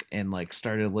fuck, and like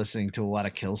started listening to a lot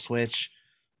of Killswitch.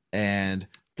 And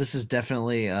this is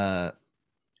definitely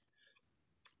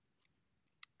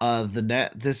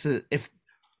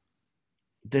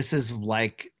this is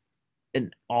like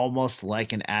almost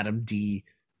like an Adam D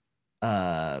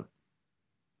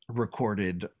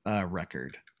recorded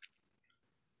record.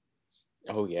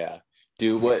 Oh yeah,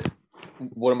 dude.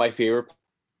 One of my favorite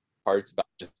parts about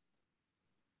just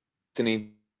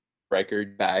listening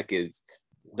record back is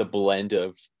the blend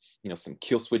of some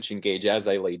Killswitch Engage As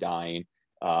I Lay Dying,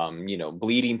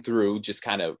 Bleeding Through, just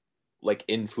kind of like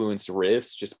influenced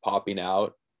riffs just popping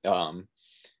out,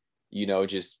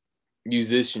 just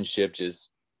musicianship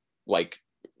just like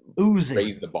oozing,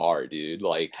 raise the bar, dude.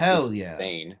 Like hell yeah,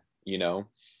 insane.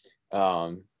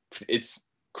 It's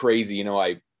crazy.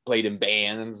 I played in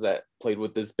bands that played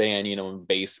with this band, in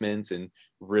basements and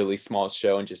really small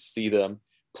show, and just see them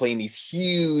playing these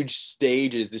huge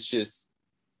stages. It's just,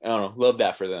 I don't know, love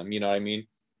that for them. You know what I mean?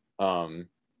 I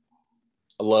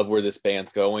love where this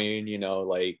band's going.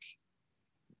 Like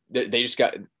they just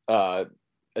got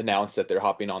announced that they're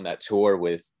hopping on that tour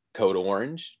with Code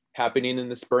Orange happening in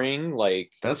the spring.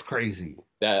 Like that's crazy.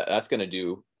 That's gonna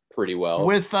do pretty well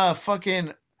with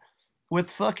fucking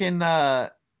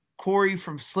Corey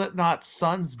from Slipknot's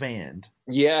son's band.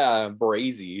 Yeah,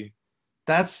 Brazy.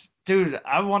 That's, dude,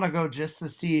 I want to go just to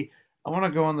see. I want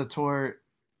to go on the tour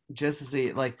just to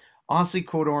see. Like, honestly,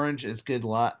 Code Orange is good.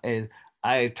 I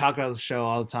talk about the show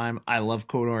all the time. I love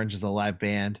Code Orange as a live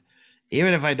band.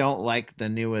 Even if I don't like the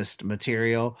newest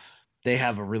material, they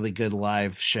have a really good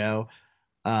live show.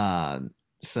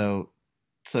 So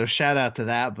shout out to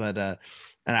that. But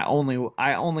and I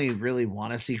only really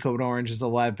want to see Code Orange as a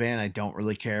live band. I don't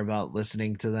really care about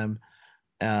listening to them.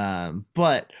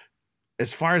 But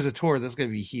as far as a tour, that's going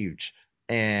to be huge.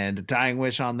 And Dying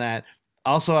Wish on that.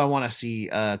 Also, I want to see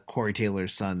Corey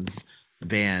Taylor's son's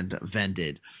band,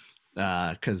 Vended,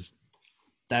 because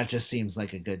that just seems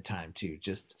like a good time too.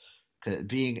 Just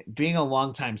being a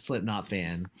longtime Slipknot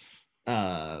fan,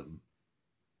 and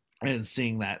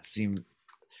seeing that seem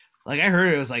like, I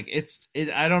heard it was like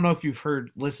I don't know if you've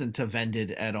listened to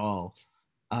Vended at all,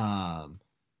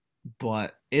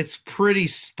 but it's pretty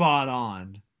spot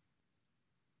on.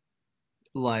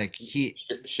 Like he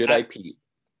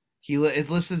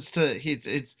listens to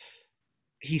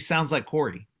he sounds like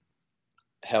Corey.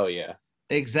 Hell yeah,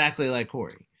 exactly like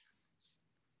Corey.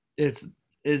 It's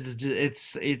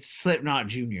Slipknot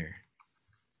Junior.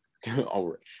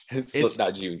 Oh,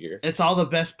 Slipknot Junior. It's all the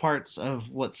best parts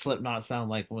of what Slipknot sound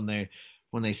like when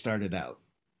they started out.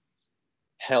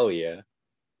 Hell yeah.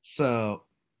 So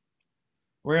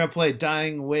we're gonna play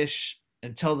Dying Wish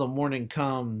Until the Morning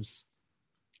Comes,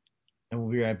 and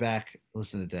we'll be right back.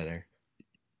 Listen to Dead Air.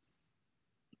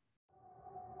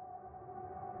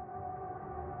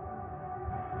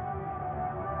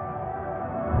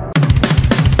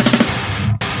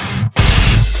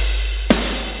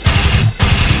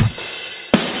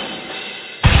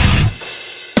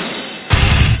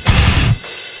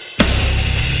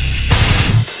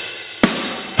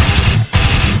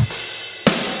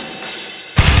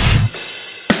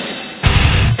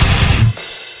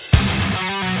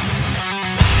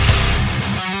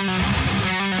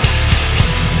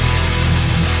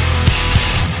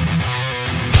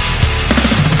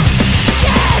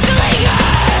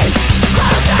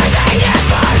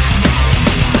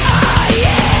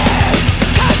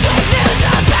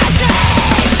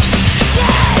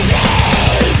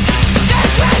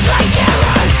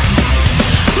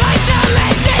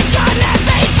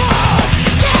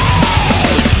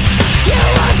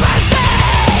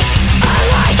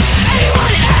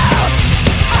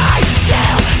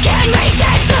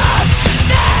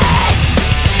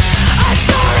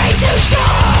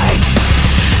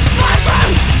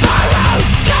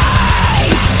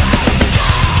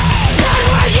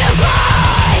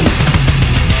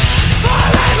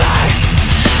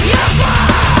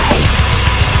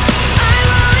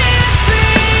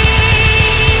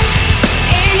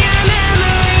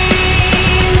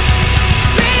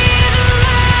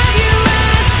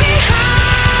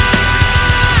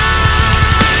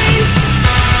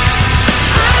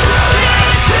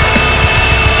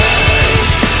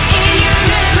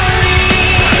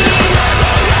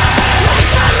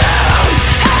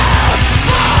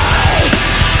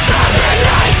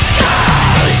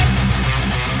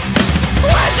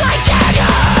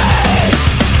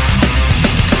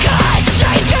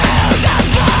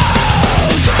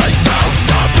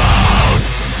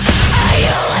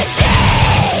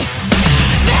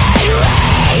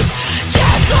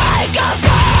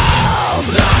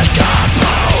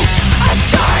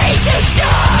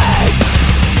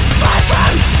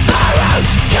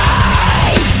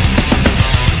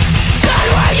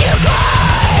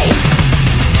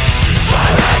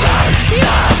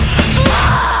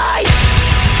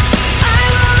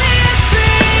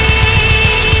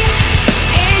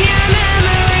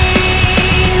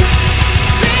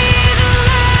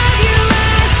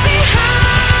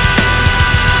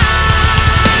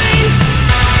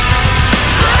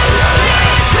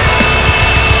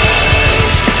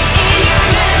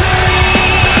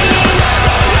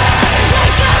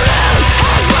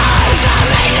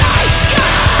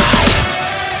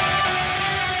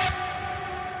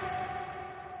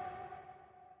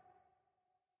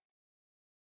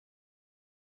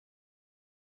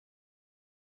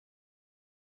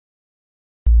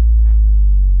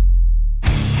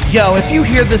 Yo, if you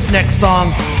hear this next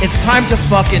song, it's time to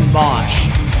fucking mosh.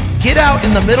 Get out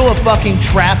in the middle of fucking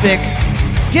traffic.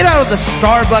 Get out of the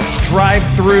Starbucks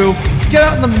drive-thru. Get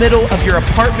out in the middle of your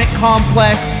apartment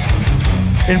complex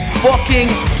and fucking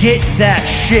get that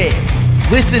shit.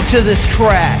 Listen to this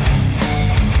track.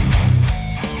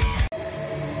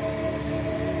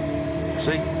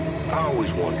 See, I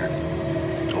always wondered.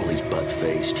 All these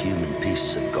butt-faced human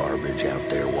pieces of garbage out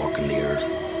there walking the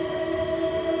earth.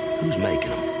 Who's making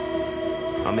them?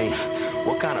 I mean,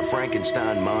 what kind of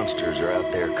Frankenstein monsters are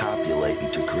out there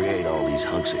copulating to create all these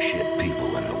hunks of shit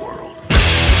people in the world?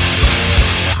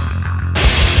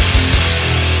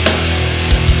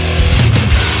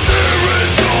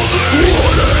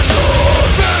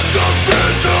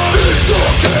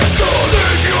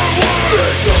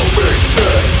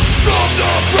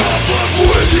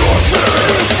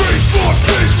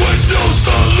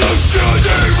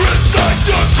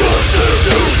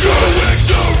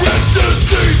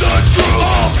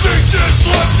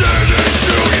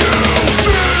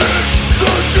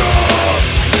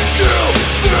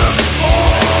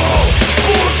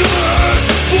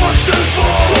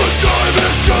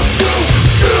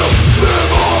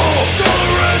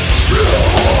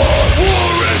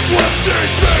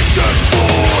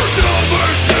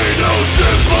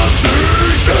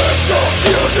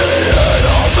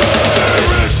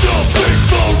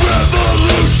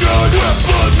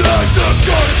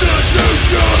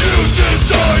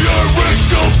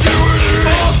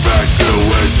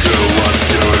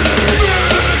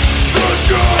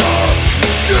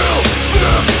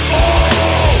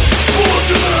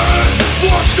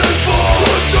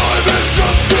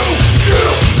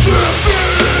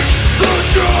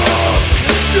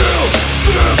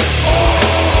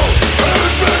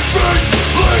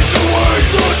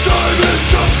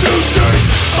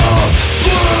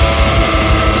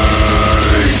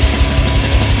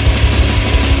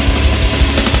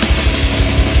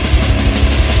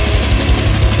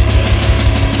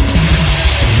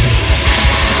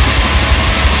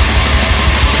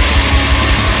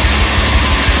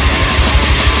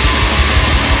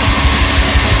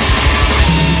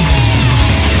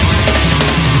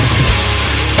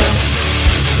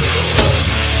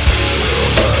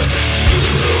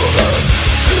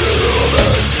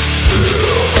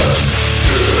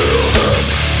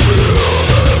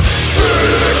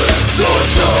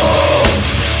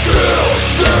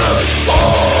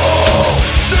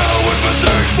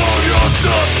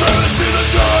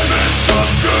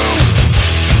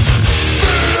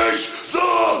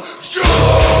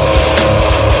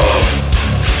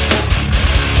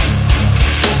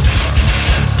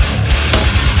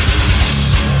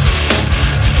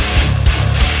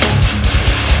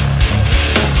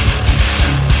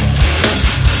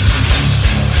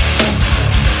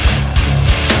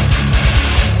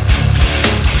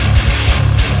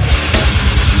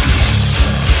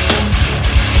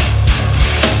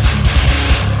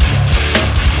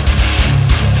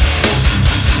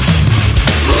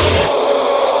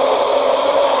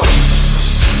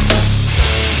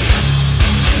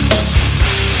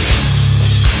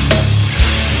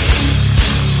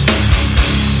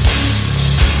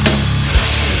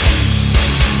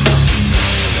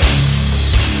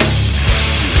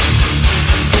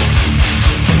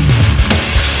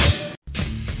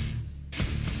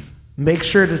 Make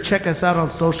sure to check us out on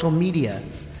social media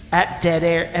at Dead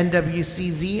Air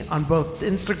NWCZ on both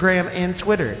Instagram and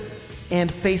Twitter,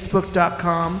 and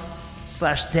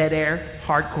Facebook.com/Dead Air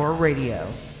Hardcore Radio.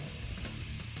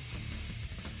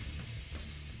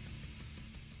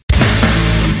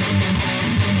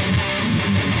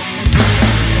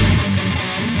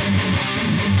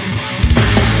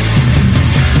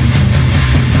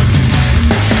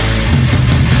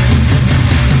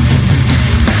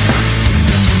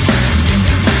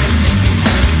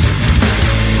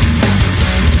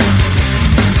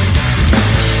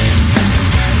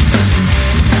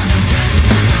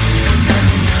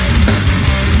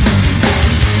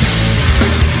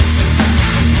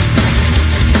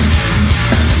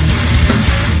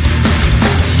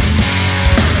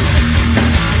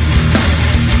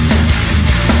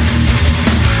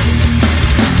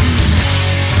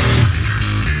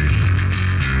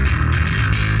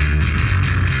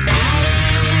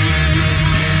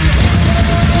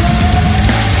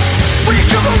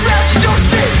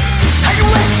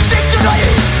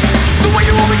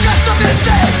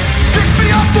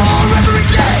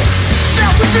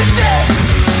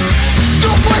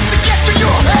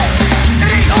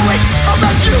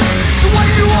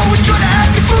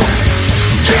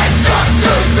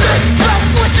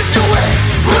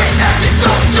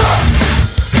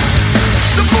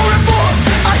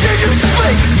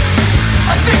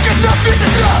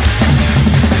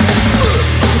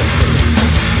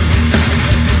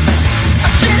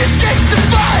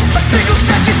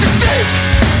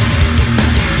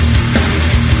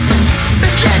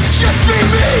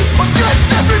 or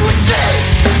just everyone see?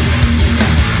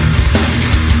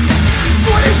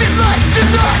 What is it like to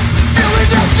not feel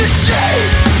enough to see?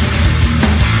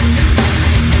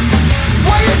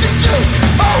 Why is it you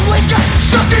always got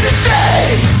something to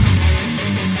say?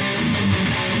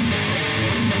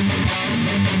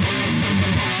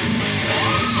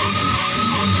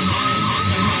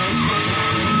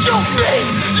 Don't mean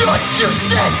your 2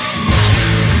 cents.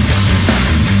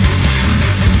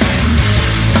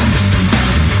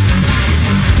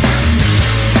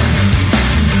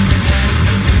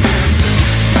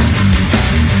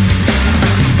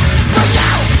 Right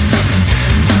now.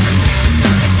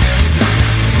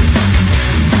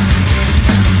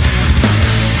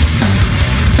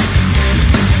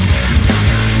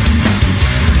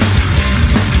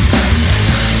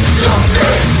 Don't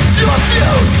mean your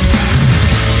views.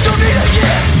 Don't need to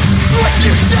hear what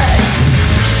you say.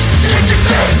 Can't you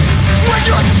see when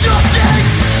you're talking?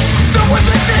 No one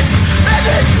listens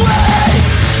anyway.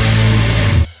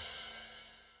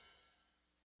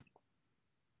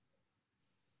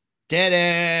 Dead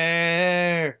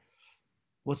Air.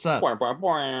 What's up? Boing, boing,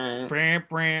 boing. Brant,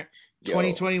 brant.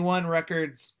 2021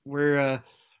 records. We're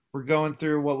going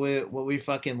through what we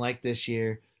fucking like this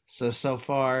year. So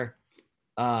far,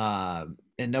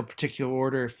 in no particular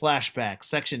order: Flashback,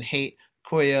 Section Hate,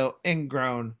 Koyo,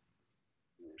 Ingrown,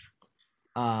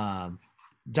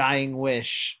 Dying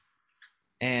Wish,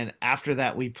 and after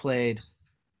that we played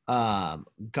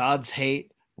God's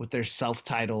Hate with their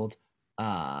self-titled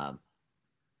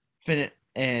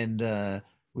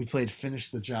we played Finish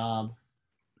the Job.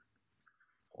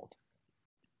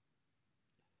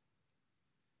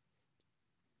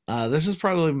 This is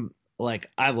probably like,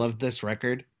 I loved this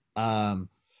record.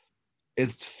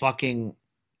 It's fucking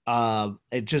the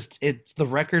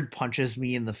record punches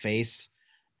me in the face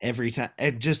every time.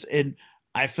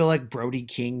 I feel like Brody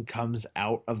King comes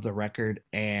out of the record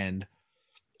and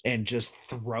just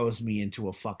throws me into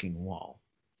a fucking wall.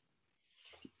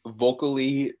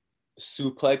 Vocally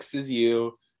suplexes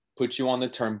you, puts you on the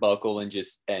turnbuckle, and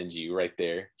just ends you right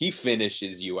there. He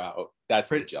finishes you out. That's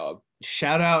the job.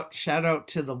 Shout out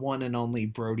to the one and only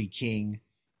Brody King.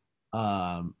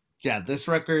 This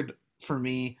record for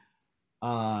me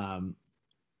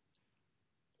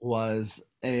was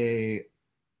a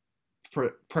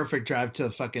perfect drive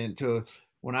to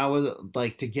when I was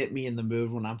like, to get me in the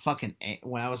mood when I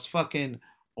was fucking,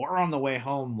 or on the way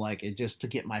home, like, it just to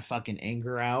get my fucking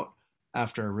anger out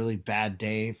after a really bad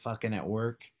day fucking at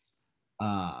work.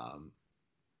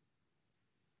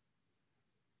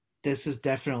 This is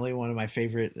definitely one of my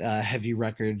favorite heavy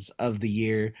records of the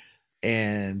year,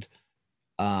 and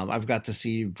I've got to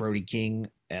see Brody King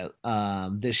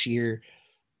this year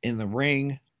in the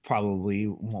ring. Probably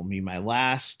won't be my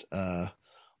last.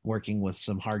 Working with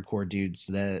some hardcore dudes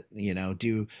that,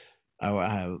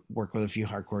 I work with a few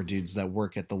hardcore dudes that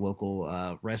work at the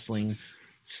local wrestling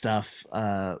stuff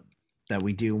that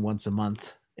we do once a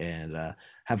month, and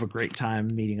have a great time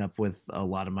meeting up with a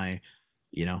lot of my,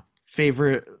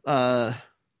 favorite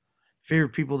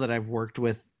people that I've worked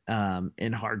with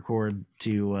in hardcore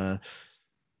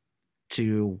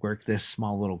to work this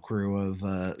small little crew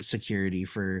of security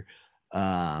for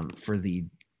the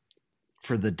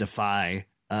Defy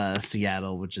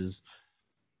Seattle, which is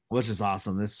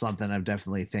awesome. This is something I'm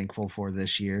definitely thankful for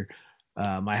this year.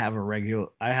 I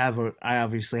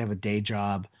obviously have a day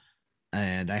job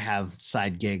and I have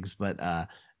side gigs, but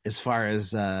as far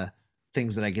as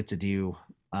things that I get to do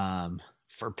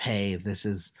for pay, this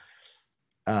is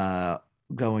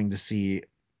going to see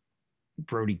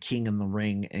Brody King in the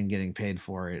ring and getting paid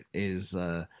for it is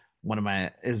one of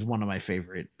my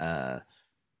favorite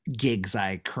gigs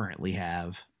I currently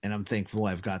have, and I'm thankful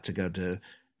I've got to go to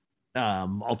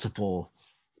multiple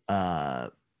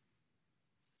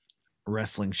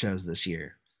wrestling shows this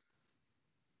year.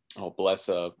 Oh, bless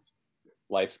up.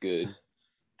 Life's good.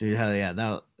 Dude, hell yeah.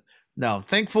 No,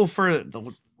 thankful for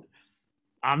the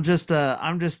I'm just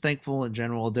thankful in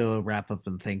general. We'll do a wrap up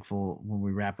and thankful when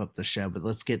we wrap up the show, but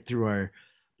let's get through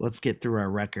our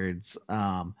records.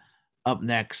 Up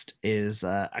next is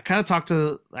I talked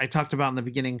about in the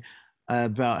beginning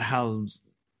about how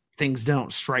things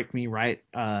don't strike me right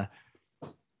at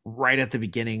the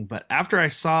beginning, but after I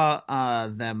saw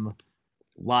them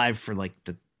live for like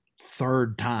the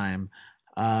third time,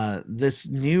 this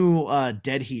new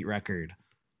Dead Heat record,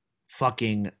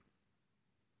 fucking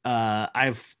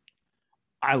I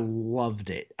loved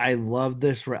it. I love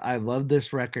this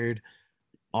record.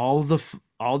 All the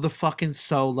fucking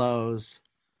solos,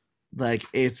 like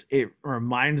it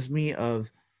reminds me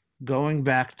of going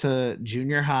back to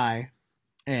junior high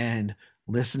and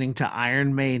listening to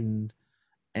Iron Maiden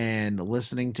and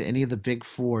listening to any of the big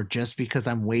four just because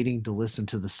I'm waiting to listen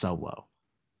to the solo.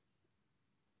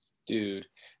 Dude,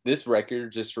 this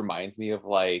record just reminds me of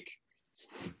like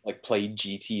play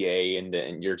GTA and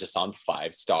then you're just on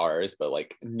 5 stars, but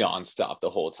like nonstop the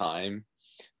whole time.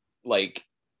 Like,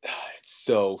 it's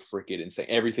so freaking insane.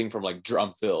 Everything from like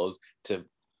drum fills to,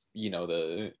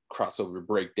 the crossover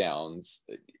breakdowns,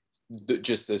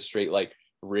 just a straight like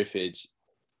riffage.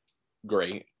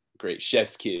 Great,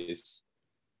 chef's kiss.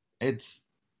 It's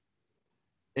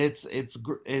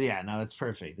yeah, no, it's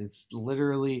perfect. It's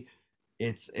literally,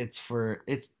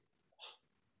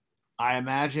 I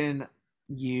imagine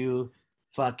you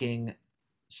fucking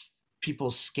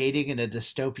people skating in a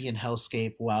dystopian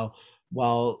hellscape while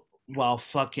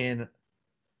fucking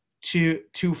two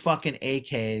fucking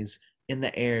AKs in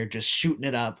the air just shooting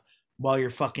it up while you're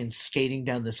fucking skating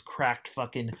down this cracked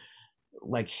fucking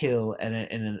like hill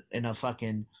in a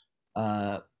fucking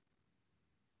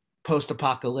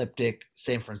post-apocalyptic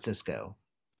San Francisco.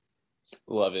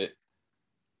 Love it.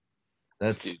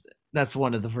 That's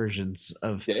one of the versions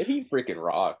of. Yeah, he freaking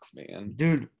rocks, man.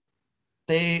 Dude,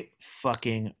 they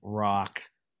fucking rock.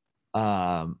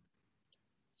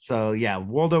 So yeah,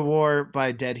 World of War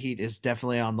by Dead Heat is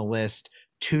definitely on the list.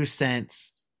 2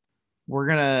 Cents. We're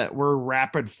gonna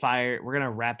rapid fire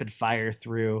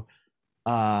through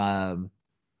the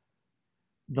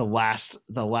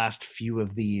last few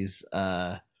of these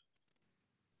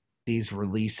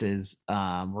releases.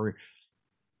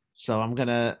 So I'm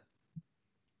gonna.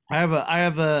 I have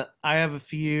a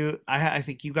few. I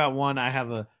think you got one. I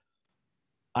have a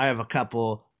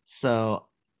couple. So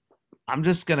I'm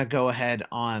just gonna go ahead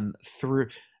on through,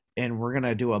 and we're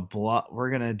gonna do a block. We're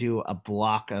gonna do a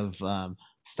block of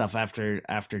stuff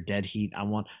after Dead Heat. I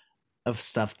want of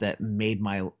stuff that made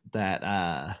my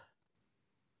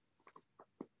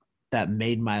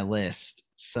list.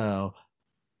 So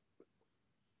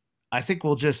I think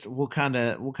we'll kind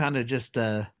of just.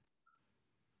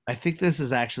 I think this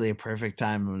is actually a perfect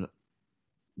time,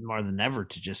 more than ever,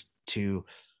 to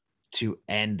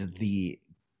end the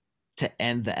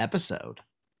episode.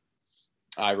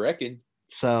 I reckon.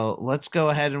 So let's go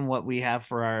ahead and what we have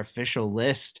for our official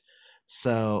list.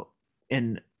 So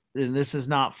and this is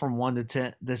not from 1 to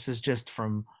 10. This is just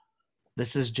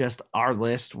our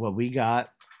list, what we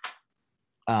got.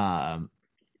 So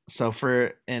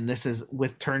this is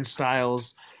with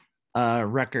Turnstile's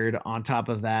record on top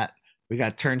of that. We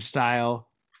got Turnstile,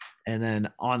 and then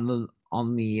on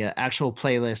the actual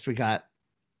playlist we got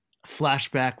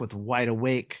Flashback with Wide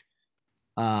Awake,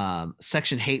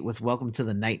 Section Hate with Welcome to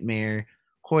the Nightmare,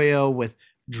 Hoyo with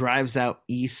Drives Out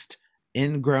East,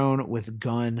 Ingrown with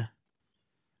Gun,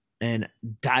 and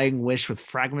Dying Wish with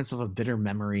Fragments of a Bitter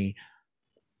Memory,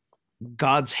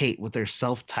 God's Hate with their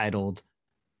self-titled,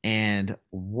 and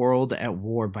World at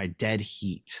War by Dead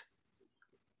Heat.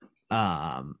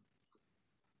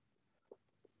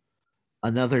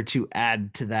 Another to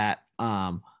add to that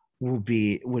would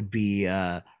be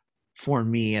for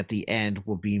me at the end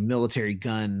will be Military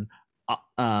Gun.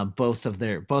 Both of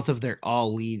their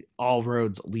all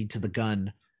roads lead to the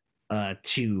gun.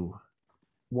 2,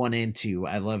 1 and 2.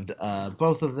 I loved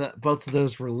both of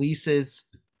those releases.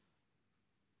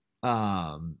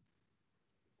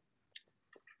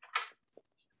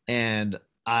 And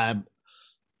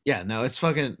it's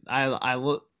fucking. I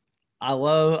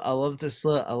love the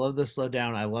slow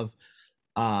down. I love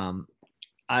I'm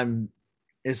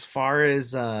as far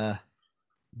as the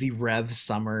Rev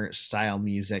Summer style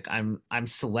music, I'm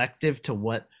selective to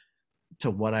what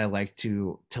I like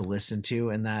to listen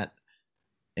to in that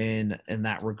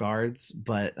regards,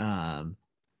 but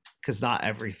because not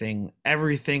everything's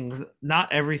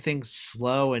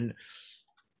slow and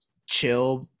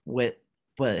chill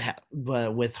but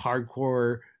with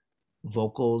hardcore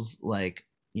vocals like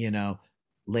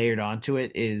layered onto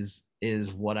it is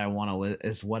what I want to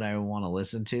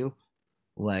listen to.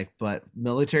 Like, but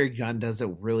Military Gun does it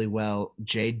really well.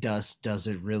 Jay Dust does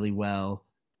it really well.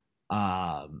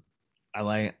 I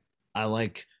like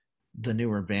the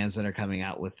newer bands that are coming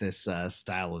out with this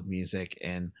style of music,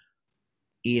 and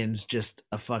Ian's just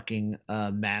a fucking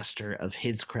master of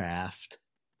his craft.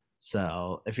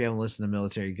 So if you haven't listened to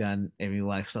Military Gun, and you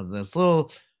like something that's a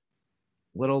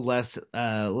little less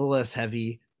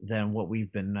heavy than what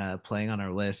we've been playing on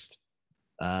our list,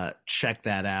 check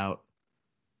that out.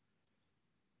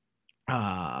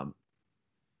 And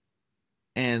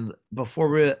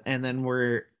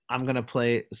I'm gonna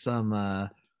play some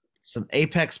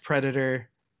Apex Predator,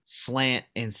 Slant,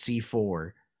 and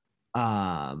C4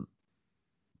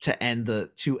 to end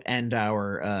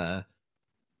our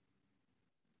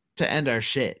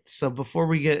shit. So before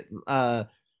we get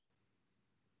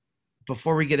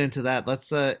before we get into that,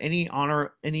 let's any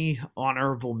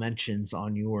honorable mentions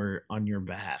on your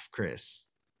behalf, Chris.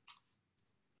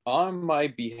 On my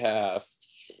behalf,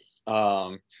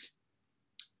 I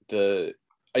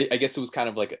guess it was kind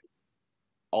of like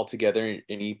altogether an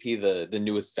EP, the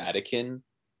newest Vatican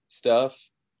stuff.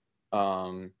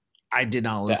 I did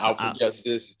not The listen. Alfred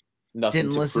Justice, Nothing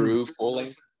didn't to listen. Prove, full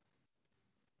length.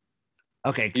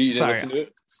 Okay, You didn't sorry. listen to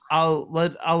it? I'll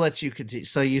let you continue.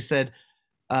 So you said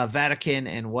Vatican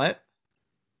and what?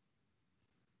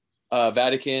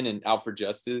 Vatican and Alfred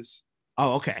Justice.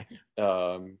 Oh, okay.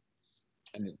 And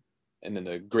then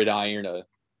the Gridiron, a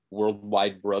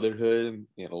Worldwide Brotherhood,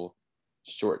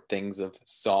 short things of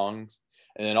songs.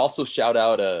 And then also shout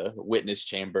out Witness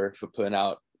Chamber for putting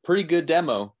out pretty good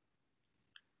demo.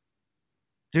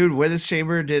 Dude, Witness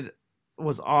Chamber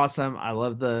was awesome. I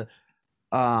love the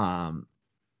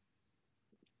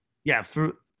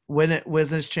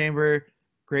Witness Chamber,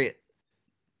 great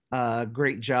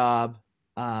job.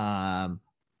 I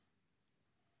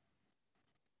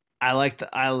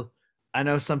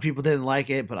know some people didn't like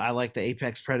it, but I like the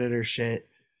Apex Predator shit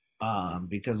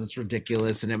because it's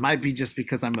ridiculous, and it might be just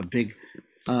because I'm a big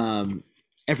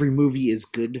every movie is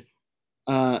good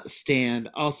stand.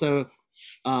 Also,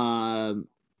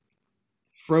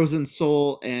 Frozen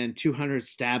Soul and 200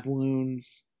 Stab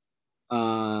Wounds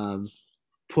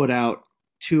put out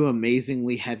two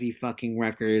amazingly heavy fucking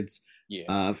records.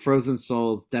 Yeah. Frozen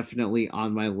Soul's definitely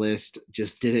on my list.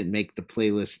 Just didn't make the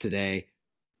playlist today,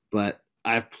 but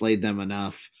I've played them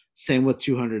enough. Same with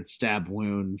 200 Stab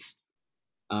Wounds.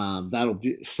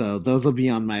 Those will be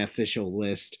on my official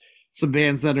list. Some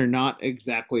bands that are not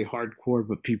exactly hardcore,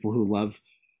 but for people who love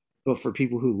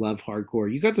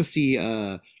hardcore, you got to see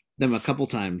them a couple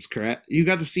times, correct? You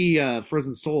got to see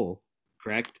Frozen Soul,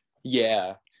 correct?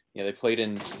 Yeah. They played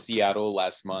in Seattle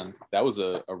last month. That was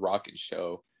a rocking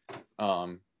show.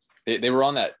 They were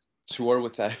on that tour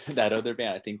with that other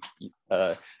band. I think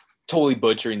totally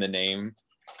butchering the name,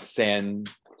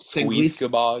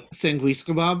 Sanguiskabog.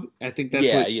 I think that's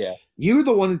yeah. You were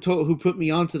the one who put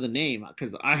me onto the name,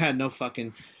 because I had no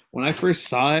fucking when I first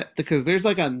saw it, because there's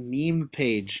like a meme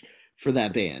page for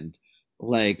that band,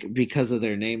 like because of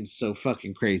their name's so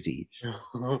fucking crazy.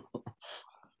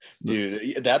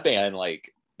 Dude, that band,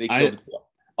 like, they killed.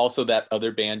 Also, that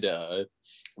other band,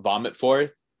 Vomit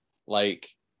Forth, like,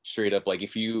 straight up, like,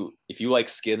 if you like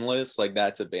Skinless, like,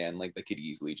 that's a band like that could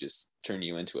easily just turn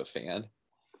you into a fan.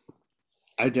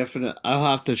 I'll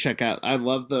have to check out. I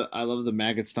love the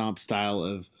Maggot Stomp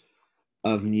style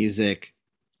of music.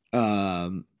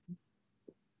 We're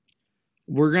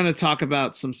gonna talk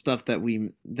about some stuff that we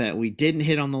didn't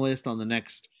hit on the list on the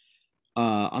next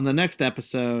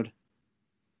episode.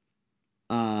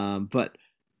 But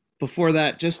before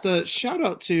that, just a shout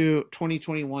out to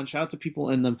 2021. Shout out to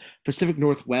people in the Pacific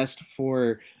Northwest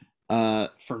for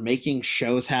making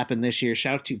shows happen this year.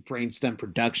 Shout out to Brainstem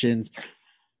Productions.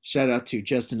 Shout out to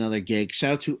Just Another Gig.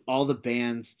 Shout out to all the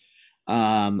bands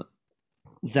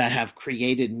that have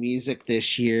created music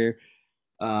this year.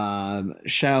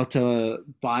 Shout out to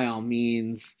By All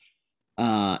Means,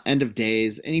 End of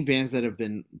Days, any bands that have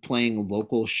been playing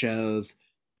local shows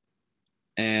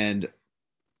and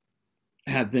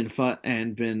have been fun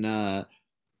and been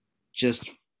just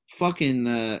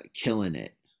fucking killing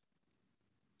it.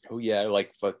 Oh yeah,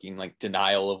 like fucking like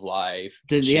Denial of Life,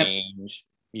 Yep. Change,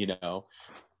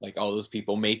 like all those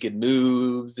people making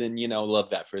moves, and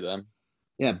love that for them.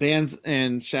 Yeah, bands,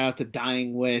 and shout out to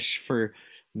Dying Wish for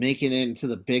making it into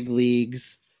the big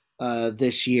leagues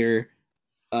this year,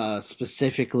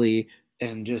 specifically,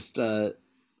 and just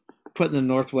putting the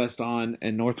Northwest on.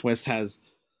 And Northwest has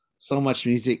so much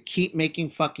music. Keep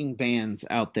making fucking bands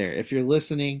out there. If you're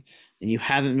listening and you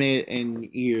haven't made it, and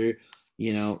you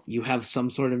have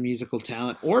some sort of musical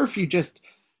talent, or if you just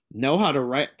know how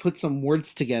to put some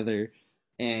words together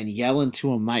and yell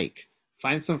into a mic,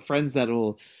 find some friends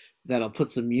that'll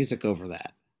put some music over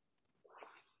that.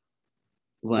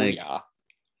 Like,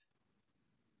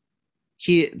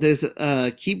 keep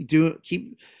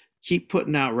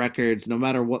putting out records, no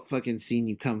matter what fucking scene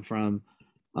you come from.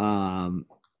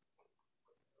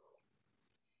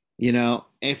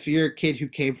 If you're a kid who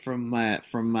came from my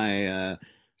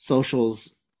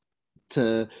socials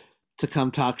to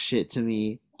come talk shit to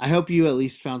me, I hope you at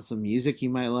least found some music you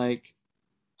might like.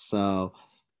 So,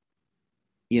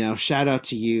 shout out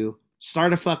to you.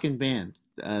 Start a fucking band.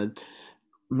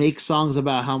 Make songs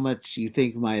about how much you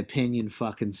think my opinion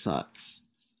fucking sucks.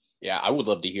 Yeah, I would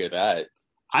love to hear that.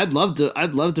 I'd love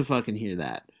to fucking hear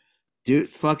that.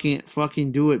 Dude,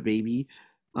 fucking do it, baby.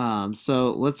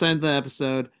 So let's end the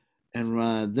episode,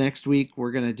 and next week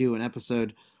we're gonna do an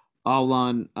episode all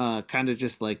on kind of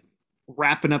just like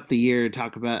wrapping up the year,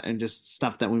 talk about and just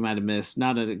stuff that we might have missed.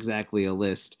 Not exactly a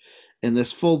list. And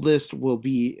this full list will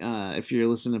be, if you're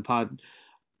listening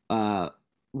to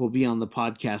will be on the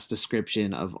podcast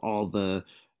description of all the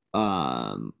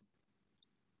on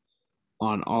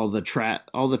all the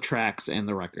tracks and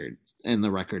the record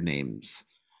names.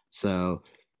 So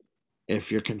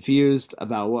if you're confused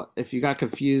about if you got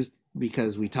confused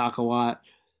because we talk a lot,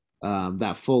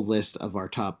 that full list of our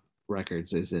top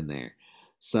records is in there.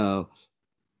 So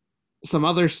some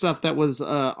other stuff that was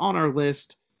on our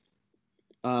list,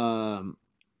 kind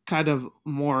of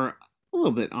more a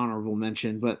little bit honorable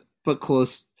mention, but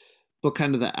close, but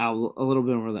kind of a little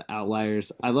bit more of the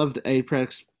outliers. I loved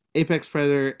Apex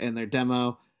Predator and their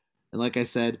demo, and like I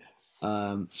said,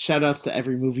 shout outs to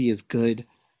Every Movie Is Good,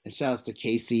 and shout outs to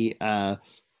Casey. I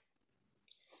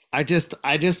just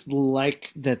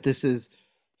like that this is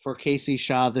for Casey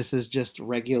Shaw. This is just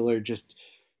regular, just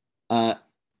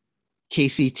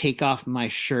Casey, take off my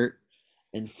shirt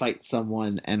and fight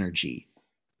someone energy.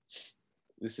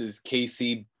 This is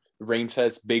Casey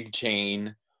Rainfest Big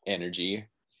Chain energy.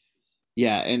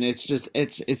 Yeah, and it's just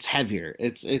it's heavier.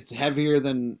 It's heavier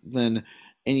than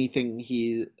anything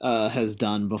he has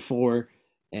done before,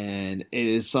 and it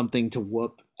is something to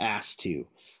whoop ass to.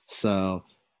 So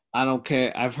I don't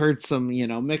care. I've heard some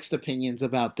mixed opinions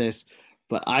about this,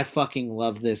 but I fucking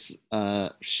love this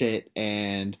shit,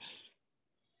 and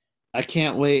I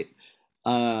can't wait.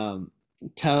 Tell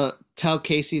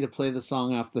Casey to play the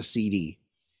song off the CD.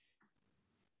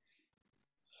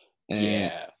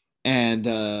 And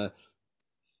then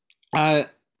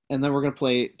we're gonna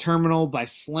play Terminal by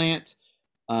Slant.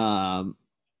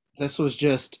 This was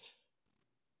just,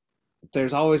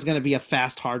 there's always gonna be a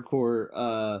fast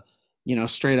hardcore,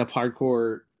 straight up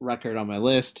hardcore record on my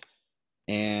list,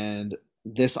 and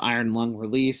this Iron Lung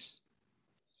release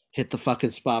hit the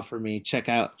fucking spot for me. Check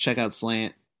out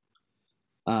Slant.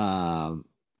 From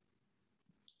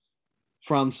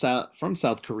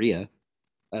South Korea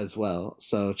as well.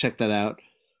 So check that out.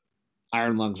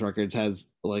 Iron Lungs Records has,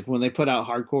 like, when they put out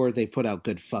hardcore, they put out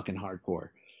good fucking hardcore.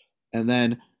 And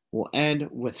then we'll end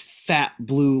with Fat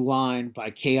Blue Line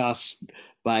by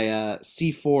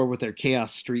C4 with their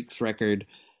Chaos Streaks record.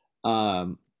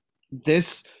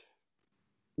 This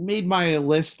made my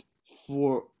list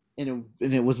and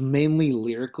it was mainly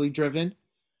lyrically driven.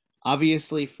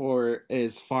 Obviously, for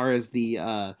as far as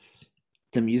the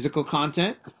musical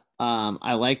content,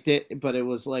 I liked it, but it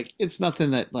was like, it's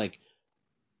nothing that like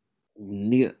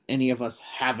any of us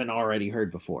haven't already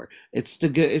heard before. It's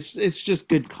just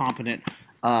good, competent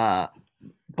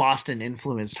Boston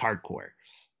influenced hardcore,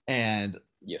 and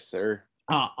yes, sir,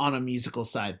 on a musical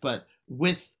side, but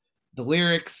with the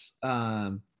lyrics,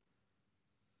 you'll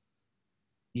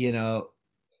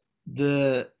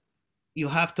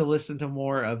have to listen to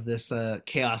more of this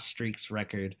Chaos Streaks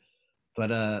record,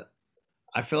 but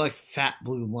I feel like Fat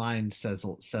Blue Line says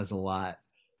a lot.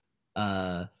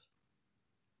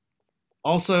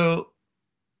 Also,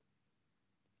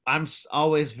 I'm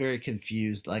always very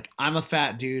confused. Like, I'm a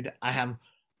fat dude. I'm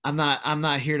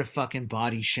not here to fucking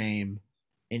body shame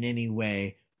in any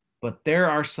way, but there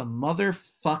are some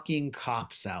motherfucking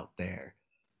cops out there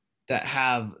that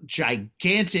have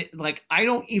gigantic, like, I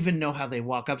don't even know how they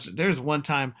walk up. There's one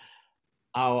time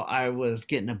I was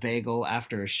getting a bagel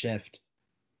after a shift,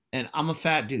 and I'm a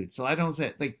fat dude, so I don't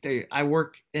say, like, I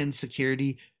work in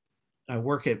security. I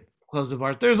work at clubs and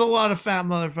bars. There's a lot of fat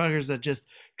motherfuckers that just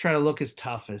try to look as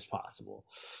tough as possible,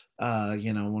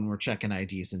 when we're checking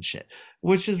IDs and shit,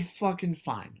 which is fucking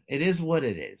fine. It is what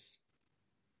it is.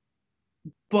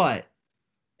 But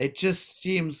it just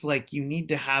seems like you need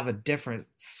to have a different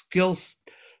skill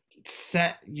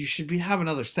set. You should have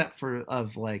another set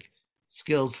of like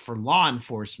skills for law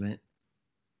enforcement,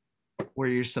 where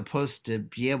you're supposed to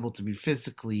be able to be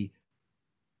physically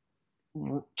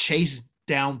chase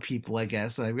down people. I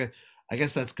guess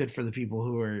that's good for the people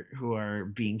who are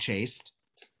being chased.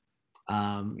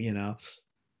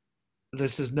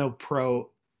 This is no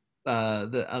pro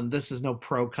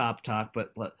cop talk,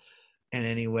 but in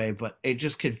any way, but it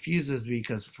just confuses me,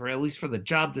 because for at least for the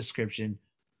job description,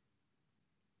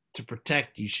 to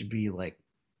protect, you should be like,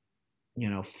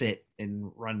 fit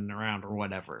and running around or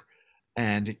whatever.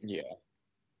 And yeah,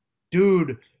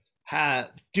 dude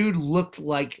looked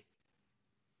like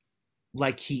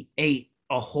he ate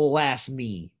a whole ass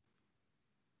me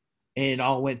and it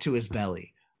all went to his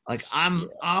belly. Like, I'm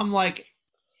like,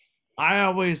 I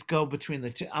always go between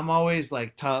the two. I'm always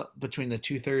like between the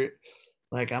 230.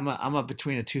 Like, I'm up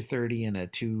between a 230 and a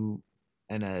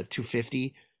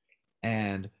 250,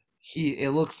 and it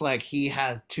looks like he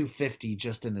has 250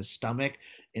 just in his stomach,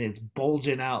 and it's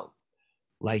bulging out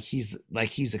like he's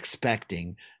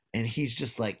expecting, and he's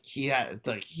just like he's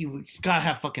got to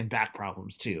have fucking back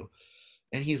problems too,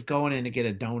 and he's going in to get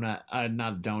a donut,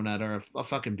 not a donut, or a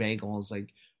fucking bagel. It's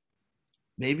like,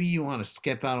 maybe you want to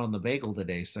skip out on the bagel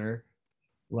today, sir.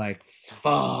 Like,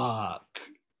 fuck.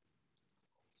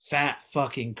 Fat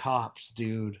fucking cops,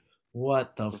 dude.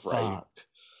 What the fuck?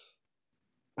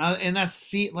 And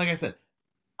that's, like I said,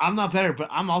 I'm not better, but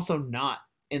I'm also not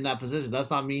in that position.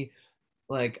 That's not me.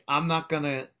 Like, I'm not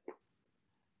gonna,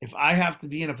 if I have to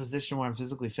be in a position where I'm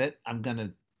physically fit, I'm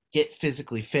gonna get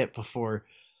physically fit before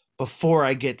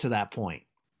I get to that point.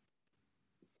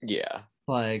 Yeah.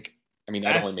 Like, I mean,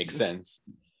 that only makes sense.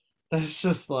 That's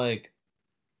just like,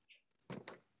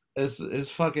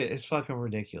 it's fucking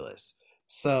ridiculous.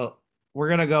 So we're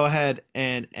gonna go ahead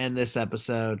and end this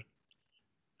episode.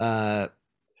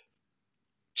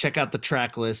 Check out the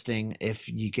track listing if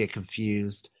you get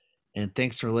confused. And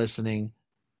thanks for listening.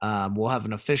 We'll have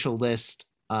an official list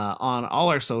on all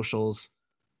our socials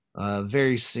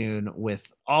very soon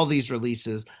with all these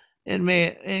releases, and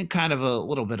in kind of a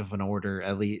little bit of an order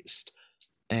at least.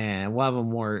 And we'll have a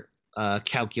more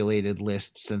calculated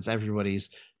list, since everybody's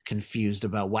confused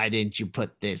about why didn't you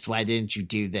put this? Why didn't you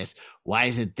do this? Why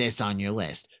isn't this on your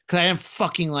list? Because I didn't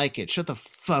fucking like it. Shut the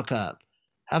fuck up.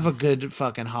 Have a good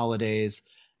fucking holidays,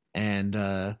 and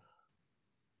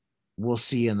we'll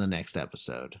see you in the next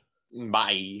episode.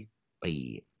 Bye.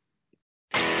 Bye.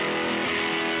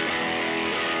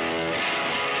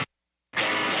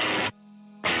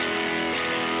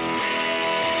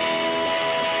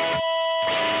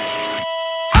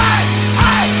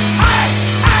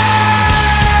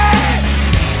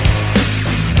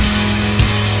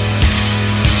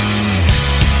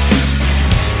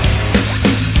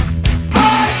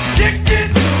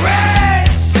 Addicted to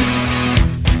rage,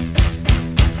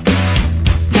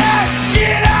 can't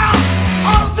get out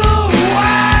of the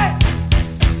way,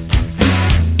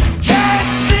 can't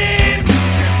seem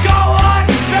to go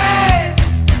unfazed.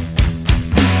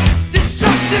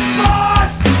 Destructive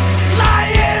force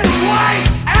lying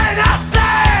waste, and I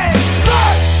say,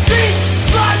 look, the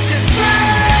bludgeon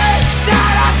pain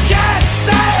that I can't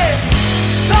save.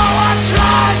 Though I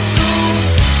tried to,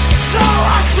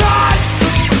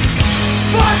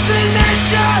 force the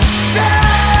nature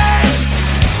fade.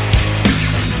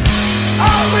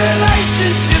 Our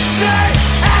relationship stay,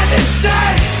 and it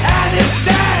stays, and it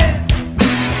stays.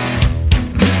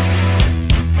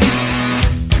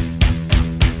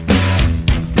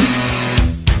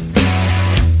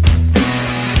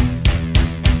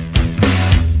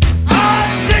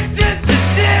 Addicted to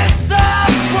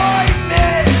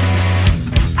disappointment,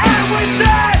 and with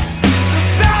that, the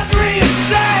boundary is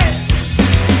set.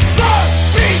 The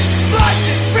beat,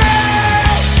 bludgeon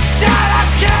pain that I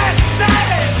can't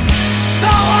save. Though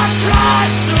I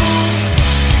tried to,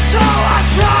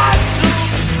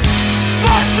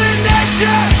 force the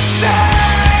nature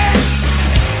fade.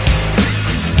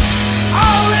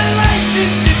 Our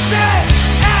relationship stays,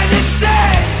 and it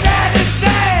stays, and it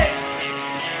stays.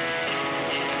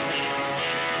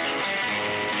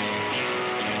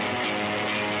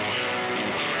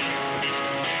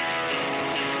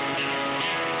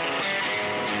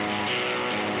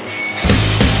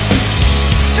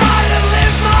 Try to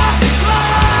live my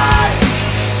life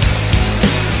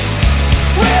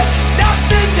with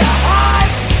nothing to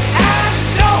hide and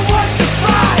no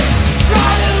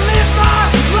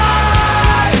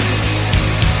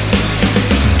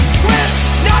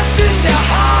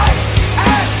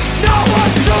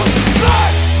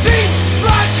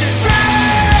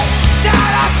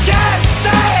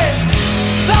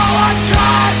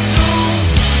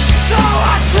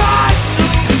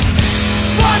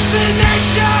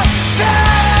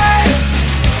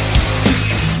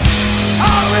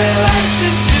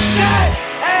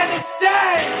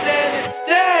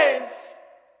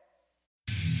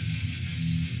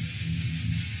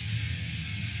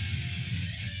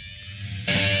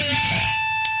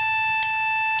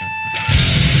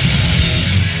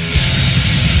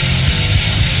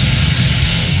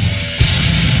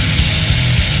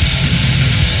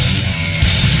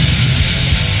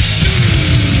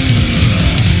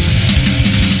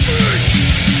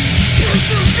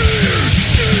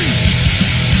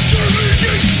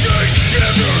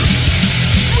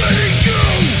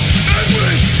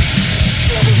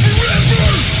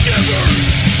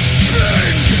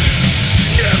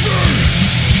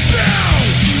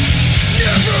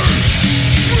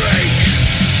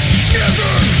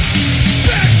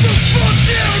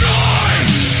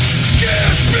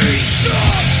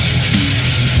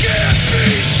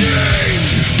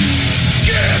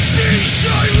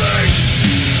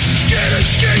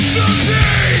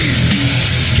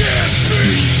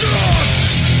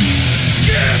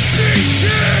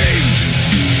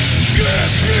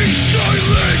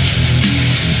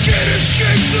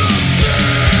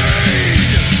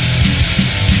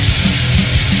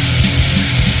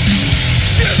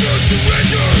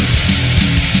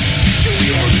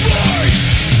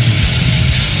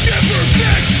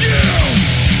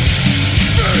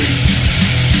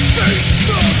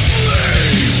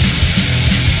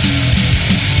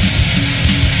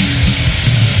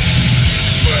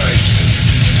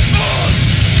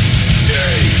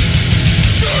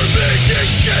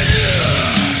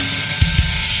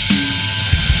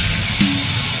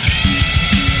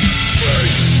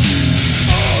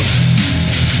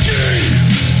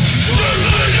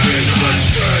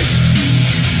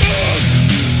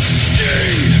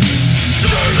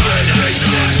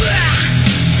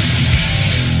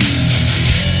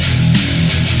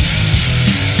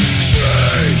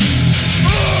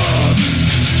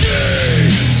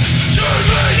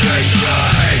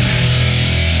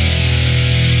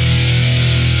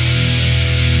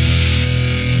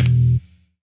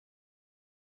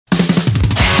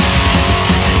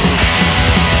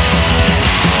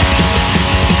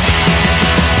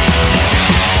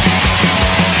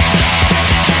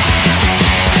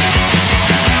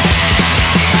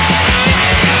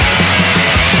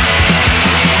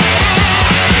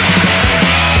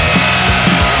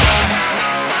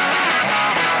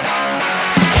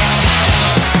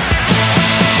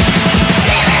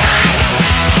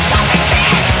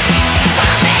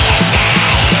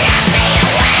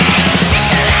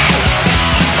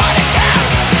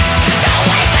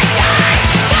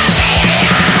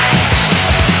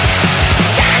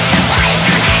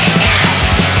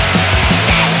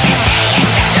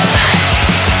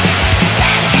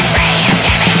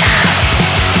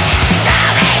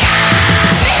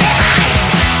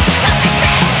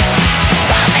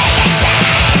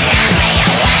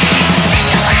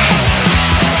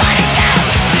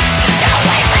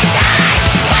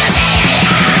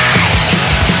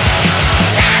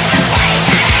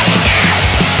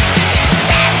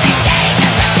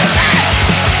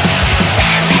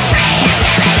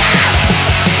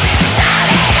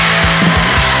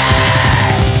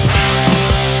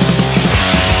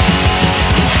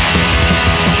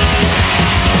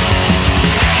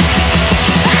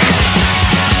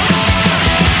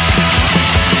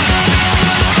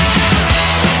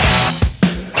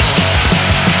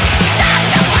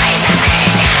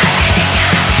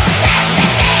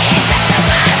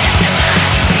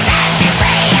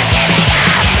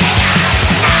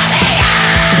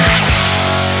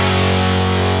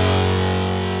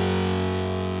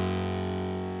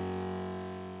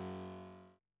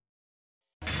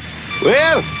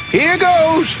Well, here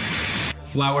goes.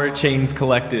 Flower Chains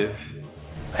Collective.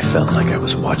 I felt like I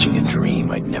was watching a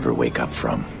dream I'd never wake up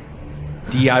from.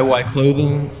 DIY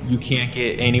clothing you can't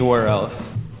get anywhere else.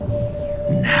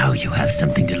 Now you have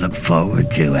something to look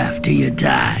forward to after you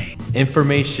die.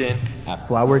 Information at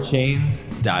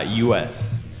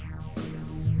flowerchains.us.